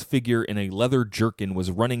 hatless figure in a leather jerkin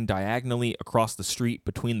was running diagonally across the street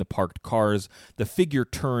between the parked cars. The figure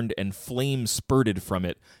turned and flames spurted from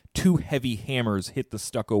it. 2 heavy hammers hit the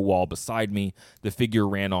stucco wall beside me. The figure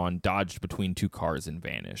ran on, dodged between 2 cars, and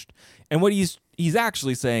vanished. And what he's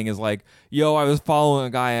actually saying is like, yo, I was following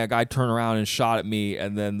a guy turned around and shot at me,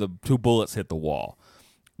 and then the 2 bullets hit the wall.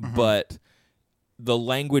 Mm-hmm. But the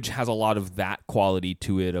language has a lot of that quality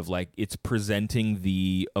to it, of like, it's presenting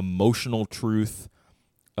the emotional truth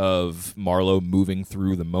of Marlowe moving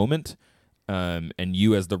through the moment, and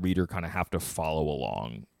you as the reader kind of have to follow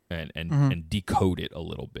along and decode it a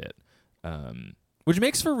little bit, which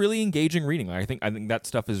makes for really engaging reading. I think that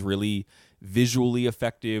stuff is really visually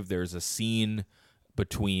effective. There's a scene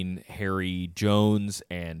between Harry Jones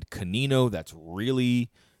and Canino that's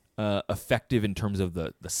really effective in terms of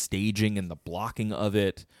the staging and the blocking of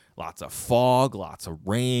it. Lots of fog, lots of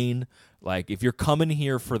rain. Like, if you're coming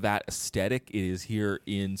here for that aesthetic, it is here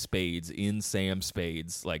in spades, in Sam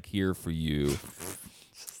Spades, like here for you.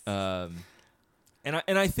 And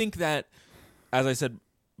I think that, as I said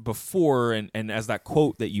before, and as that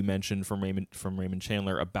quote that you mentioned from Raymond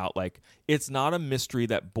Chandler about like, it's not a mystery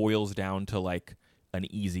that boils down to like an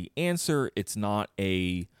easy answer. It's not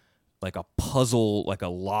a a puzzle, like a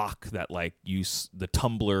lock that like the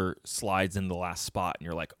tumbler slides in the last spot, and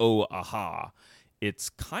you're like, oh, aha. It's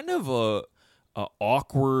kind of a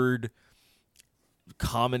awkward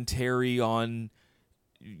commentary on,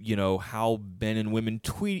 how men and women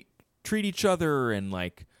treat each other, and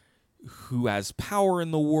like who has power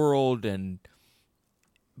in the world,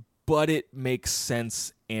 but it makes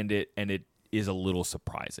sense, and it is a little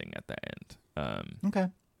surprising at the end. Okay.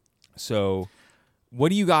 So what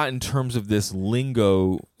do you got in terms of this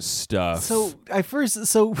lingo stuff? So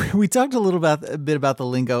we talked a bit about the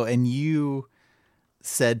lingo, and you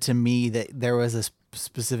said to me that there was a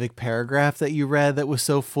specific paragraph that you read that was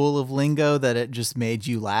so full of lingo that it just made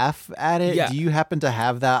you laugh at it. Yeah. Do you happen to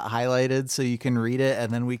have that highlighted so you can read it,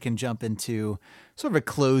 and then we can jump into sort of a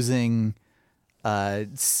closing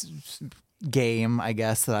game, I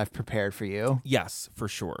guess, that I've prepared for you? Yes, for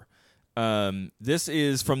sure. This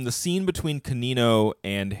is from the scene between Canino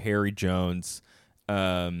and Harry Jones.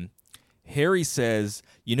 Harry says,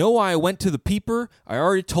 "You know why I went to the peeper? I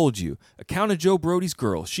already told you. Account of Joe Brody's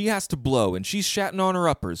girl. She has to blow, and she's shatting on her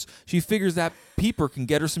uppers. She figures that peeper can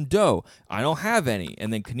get her some dough. I don't have any."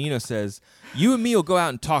 And then Canino says, "You and me will go out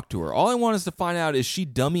and talk to her. All I want is to find out, is she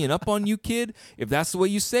dummying up on you, kid? If that's the way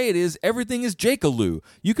you say it is, everything is Jake-a-loo.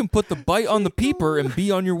 You can put the bite on the peeper and be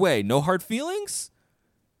on your way. No hard feelings?"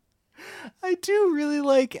 I do really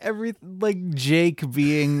like Jake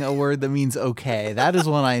being a word that means okay. That is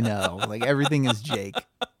one I know. Like, everything is Jake.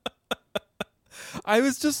 I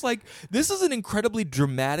was just like, this is an incredibly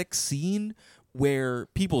dramatic scene where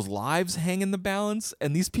people's lives hang in the balance,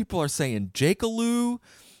 and these people are saying Jake-a-loo,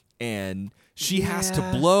 and she has to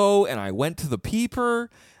blow, and I went to the peeper,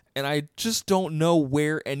 and I just don't know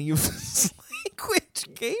where any of this language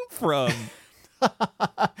came from.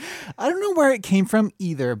 I don't know where it came from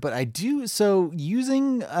either, but I do. So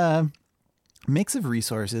using a mix of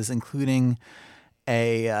resources, including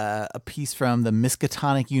a piece from the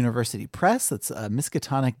Miskatonic University Press. That's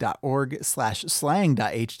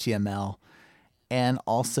miskatonic.org/slang.html, and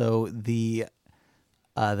also the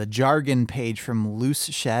jargon page from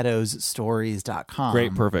looseshadowsstories.com.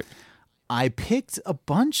 Great, perfect. I picked a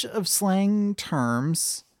bunch of slang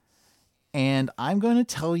terms, and I'm going to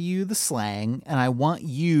tell you the slang, and I want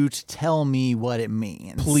you to tell me what it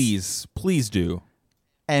means. Please do.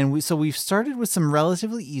 And we've started with some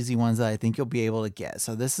relatively easy ones that I think you'll be able to get.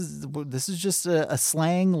 So this is just a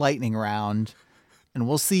slang lightning round, and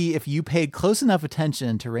we'll see if you paid close enough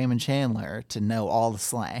attention to Raymond Chandler to know all the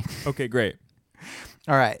slang. Okay, great.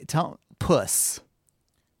 All right, tell puss.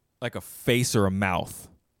 Like a face or a mouth?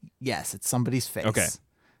 Yes, it's somebody's face. Okay.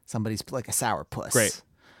 Somebody's like a sour puss. Great.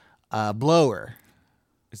 Blower.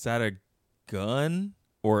 Is that a gun?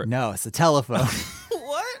 Or No, it's a telephone.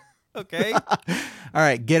 What? Okay. All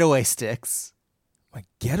right, getaway sticks. My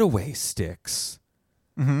getaway sticks.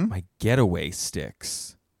 Mm-hmm. My getaway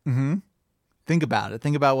sticks. Mm-hmm. Think about it.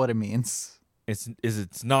 Think about what it means.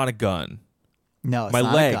 It's not a gun. No, it's my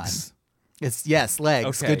not legs. a gun. It's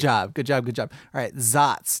legs. Okay. Good job. All right,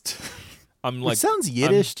 zotst. I'm Which sounds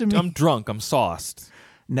Yiddish to me. I'm drunk. I'm sauced.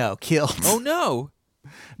 No, killed. Oh no.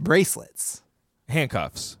 Bracelets.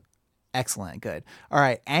 Handcuffs. Excellent. Good. All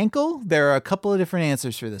right, ankle. There are a couple of different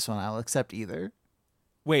answers for this one. I'll accept either.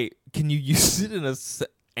 Wait, can you use it in a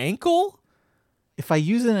ankle? If I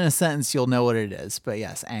use it in a sentence, you'll know what it is. But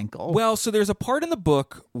yes, ankle. Well, so there's a part in the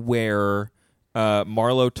book where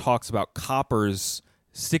Marlowe talks about coppers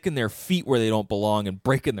sticking their feet where they don't belong and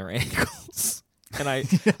breaking their ankles. And I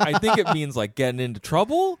think it means like getting into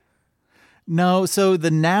trouble. No, so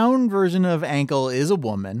the noun version of ankle is a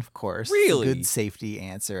woman, of course. Really? Good safety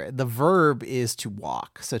answer. The verb is to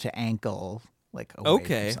walk, so to ankle, like away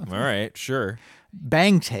Okay, from all right, sure.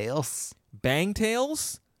 Bangtails.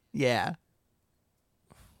 Bangtails? Yeah.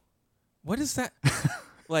 What is that?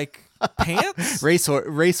 Like pants?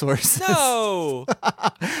 Racehorses. No.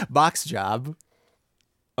 Box job.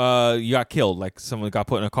 You got killed, like someone got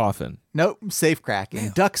put in a coffin. Nope. Safe cracking.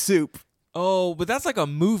 Duck soup. Oh, but that's like a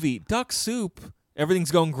movie. Duck soup.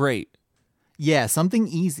 Everything's going great. Yeah, something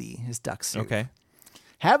easy is duck soup. Okay.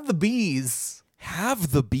 Have the bees.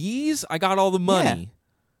 Have the bees? I got all the money.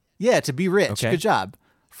 Yeah, to be rich. Okay. Good job.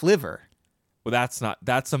 Flivver. Well,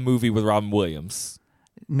 that's a movie with Robin Williams.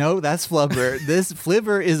 No, that's Flubber. This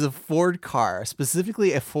Flivver is a Ford car,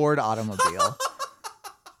 specifically a Ford automobile.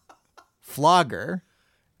 Flogger.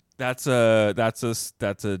 That's a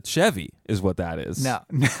Chevy is what that is. No,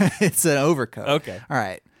 it's an overcoat. Okay. All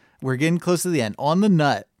right. We're getting close to the end. On the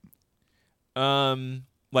nut.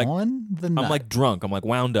 Like On the nut. I'm like drunk. I'm like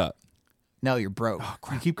wound up. No, you're broke. Oh,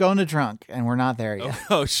 crap. You keep going to drunk, and we're not there yet.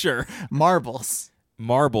 Oh, sure. Marbles.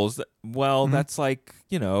 Marbles. Well, that's like,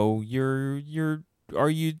 are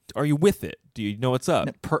you with it? Do you know what's up?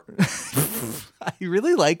 I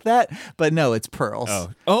really like that, but no, it's pearls.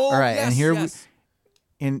 Oh, all right. yes, And here yes.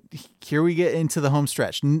 here we get into the home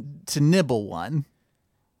stretch. To nibble one,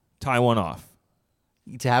 Tie one off.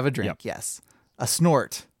 to have a drink. Yep. Yes. A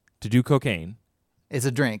snort To do cocaine. is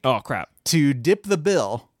a drink. Oh, crap. To dip the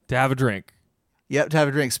bill. To have a drink. Yep. To have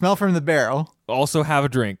a drink. Smell from the barrel. Also have a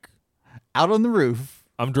drink. Out on the roof.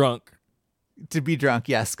 I'm drunk. To be drunk.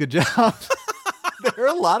 Yes. Good job. There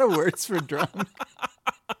are a lot of words for drunk.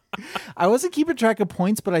 I wasn't keeping track of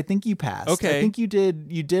points, but I think you passed. Okay. I think you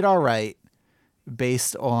did all right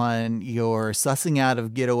based on your sussing out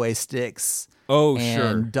of getaway sticks. Oh, and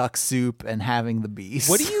sure. duck soup and having the beast.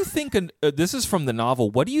 What do you think? This is from the novel.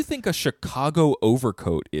 What do you think a Chicago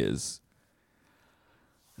overcoat is?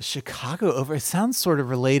 Chicago over? It sounds sort of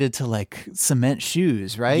related to like cement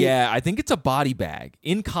shoes, right? Yeah, I think it's a body bag.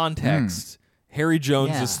 In context, Harry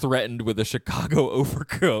Jones is threatened with a Chicago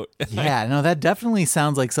overcoat. Yeah, no, that definitely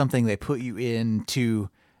sounds like something they put you in to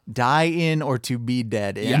die in or to be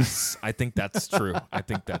dead in. Yes, I think that's true.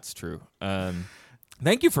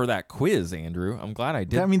 Thank you for that quiz, Andrew. I'm glad I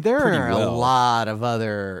did. I mean, there pretty are well. a lot of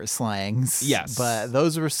other slangs. Yes. But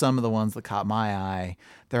those were some of the ones that caught my eye.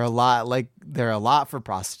 They're a lot for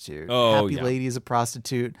prostitute. Oh, Happy yeah. lady is a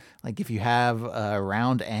prostitute. Like if you have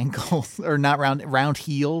round ankles or not round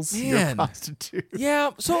heels, you're a Man. prostitute. Yeah,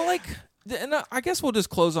 so like, and I guess we'll just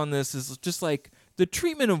close on this. Is just like the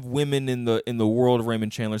treatment of women in the world of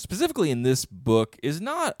Raymond Chandler, specifically in this book, is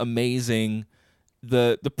not amazing.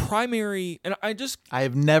 The primary, and I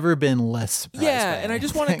have never been less surprised. yeah, by and I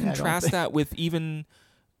just want to anything, I don't contrast think. that with even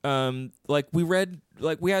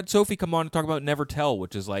we had Sophie come on to talk about Never Tell,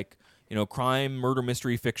 which is like, crime, murder,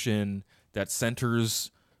 mystery fiction that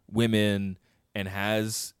centers women and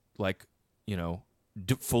has like,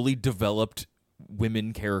 fully developed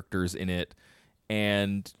women characters in it.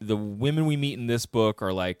 And the women we meet in this book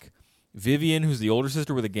are like Vivian, who's the older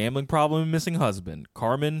sister with a gambling problem and missing husband.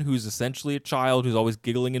 Carmen, who's essentially a child who's always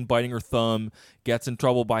giggling and biting her thumb, gets in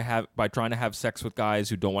trouble by trying to have sex with guys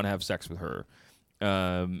who don't want to have sex with her.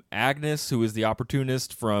 Agnes, who is the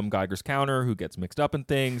opportunist from Geiger's Counter, who gets mixed up in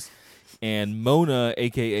things. And Mona,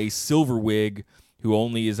 a.k.a. Silverwig, who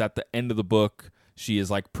only is at the end of the book. She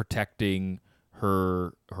is like protecting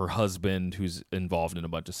her husband, who's involved in a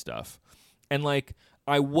bunch of stuff. And like,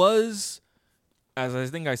 I was, as I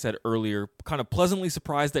think I said earlier, kind of pleasantly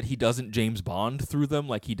surprised that he doesn't James Bond through them.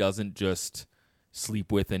 Like, he doesn't just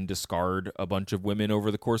sleep with and discard a bunch of women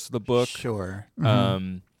over the course of the book. Sure.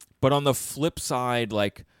 But on the flip side,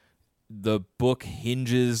 like, the book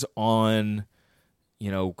hinges on,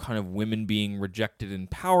 kind of women being rejected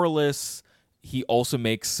and powerless. He also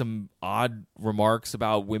makes some odd remarks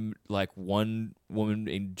about women, like one woman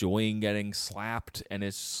enjoying getting slapped, and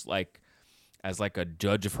it's like, as like a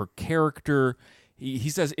judge of her character.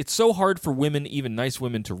 He says, it's so hard for women, even nice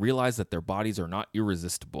women, to realize that their bodies are not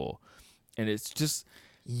irresistible. And it's just...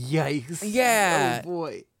 Yikes. Yeah. Oh,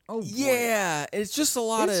 boy. Yeah. It's just a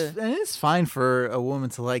lot of... And it's fine for a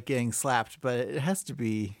woman to like getting slapped, but it has to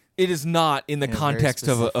be... It is not in the In a very context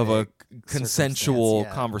of a specific consensual circumstance,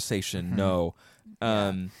 yeah. conversation, no.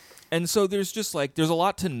 And so there's just like... There's a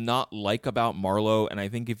lot to not like about Marlowe, and I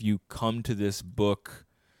think if you come to this book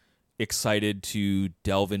excited to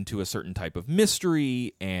delve into a certain type of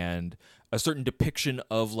mystery and a certain depiction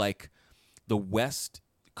of like the West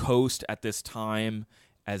Coast at this time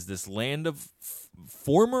as this land of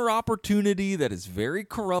former opportunity that is very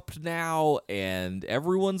corrupt now, and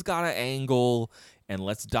everyone's got an angle, and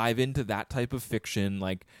let's dive into that type of fiction,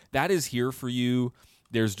 like that is here for you.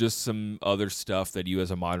 There's just some other stuff that you as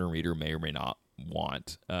a modern reader may or may not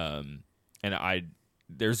want.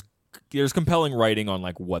 There's compelling writing on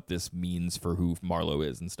like what this means for who Marlowe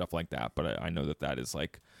is and stuff like that, but I know that is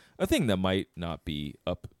like a thing that might not be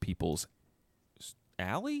up people's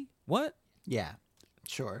alley. What? Yeah,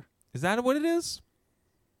 sure. Is that what it is?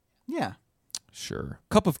 Yeah. Sure.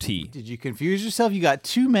 Cup of tea. Did you confuse yourself? You got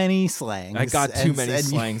too many slangs. I got too many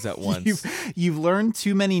slangs at once. You've learned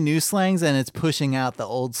too many new slangs, and it's pushing out the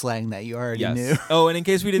old slang that you already knew. Oh, and in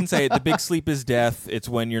case we didn't say it, the big sleep is death. It's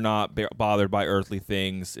when you're not bothered by earthly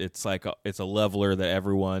things. It's like it's a leveler that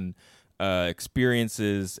everyone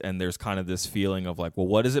experiences, and there's kind of this feeling of like, well,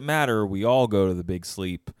 what does it matter? We all go to the big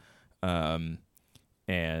sleep, and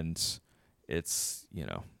it's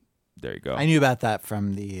there you go. I knew about that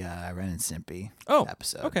from the Ren and Stimpy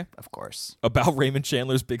episode. Okay. Of course. About Raymond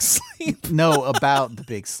Chandler's big sleep. No, about the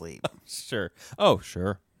big sleep. Sure. Oh,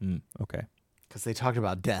 sure. Okay. Because they talked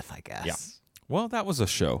about death, I guess. Yeah. Well, that was a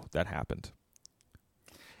show that happened.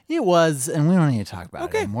 It was, and we don't need to talk about it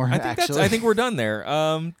Okay, anymore. I think we're done there.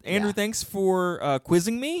 Andrew, Yeah. thanks for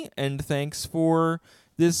quizzing me, and thanks for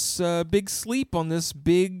this big sleep on this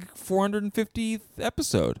big 450th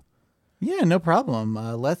episode. Yeah, no problem.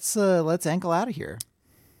 Let's ankle out of here.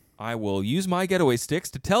 I will use my getaway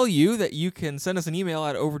sticks to tell you that you can send us an email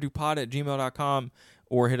at overduepod@gmail.com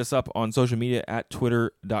or hit us up on social media at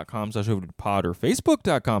twitter.com/overduepod or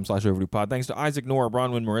facebook.com/overduepod. Thanks to Isaac, Nora,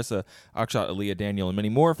 Bronwyn, Marissa, Akshat, Aaliyah, Daniel, and many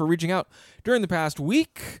more for reaching out during the past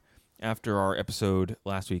week after our episode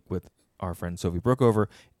last week with our friend Sophie Brookover.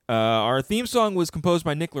 Our theme song was composed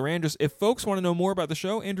by Nick Larandris. If folks want to know more about the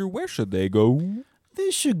show, Andrew, where should they go? They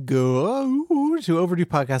should go to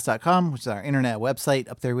overduepodcast.com, which is our internet website.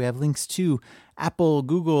 Up there we have links to Apple,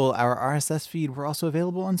 Google, our RSS feed. We're also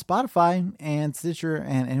available on Spotify and Stitcher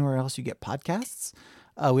and anywhere else you get podcasts.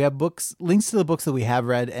 We have links to the books that we have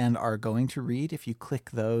read and are going to read. If you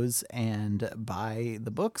click those and buy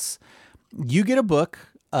the books, you get a book.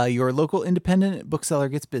 Your local independent bookseller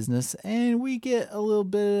gets business, and we get a little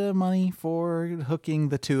bit of money for hooking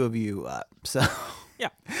the two of you up. So... Yeah.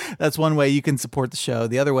 That's one way you can support the show.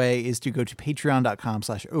 The other way is to go to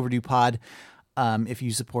patreon.com/overduepod. If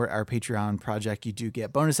you support our Patreon project, you do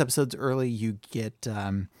get bonus episodes early. You get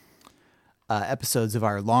episodes of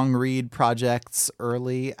our long read projects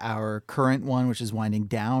early. Our current one, which is winding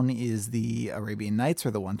down, is the Arabian Nights or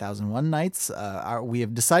the 1001 Nights. We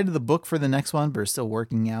have decided the book for the next one, but we're still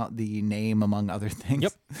working out the name among other things.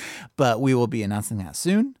 Yep. But we will be announcing that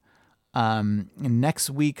soon. Next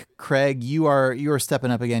week, Craig, you are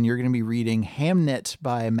stepping up again. You're going to be reading Hamnet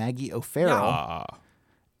by Maggie O'Farrell. Yeah.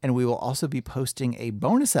 And we will also be posting a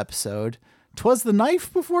bonus episode, 'Twas the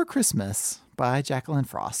Knife Before Christmas by Jacqueline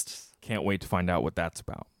Frost. Can't wait to find out what that's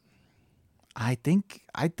about. I think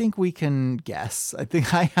we can guess. I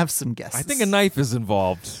think I have some guesses. I think a knife is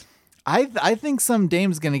involved. I think some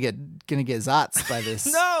dame's gonna get zots by this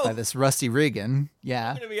No! by this Rusty Regan. Yeah.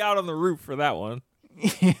 I'm going to be out on the roof for that one.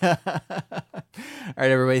 Yeah. All right,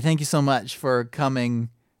 everybody. Thank you so much for coming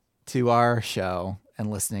to our show and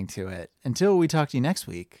listening to it. Until we talk to you next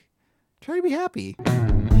week, try to be happy.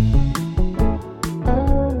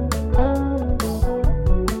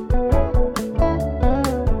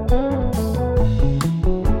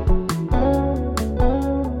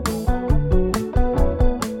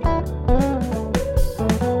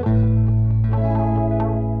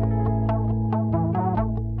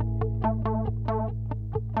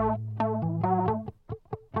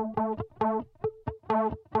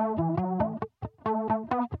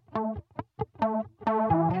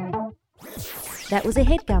 That was a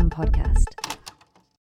HeadGum podcast.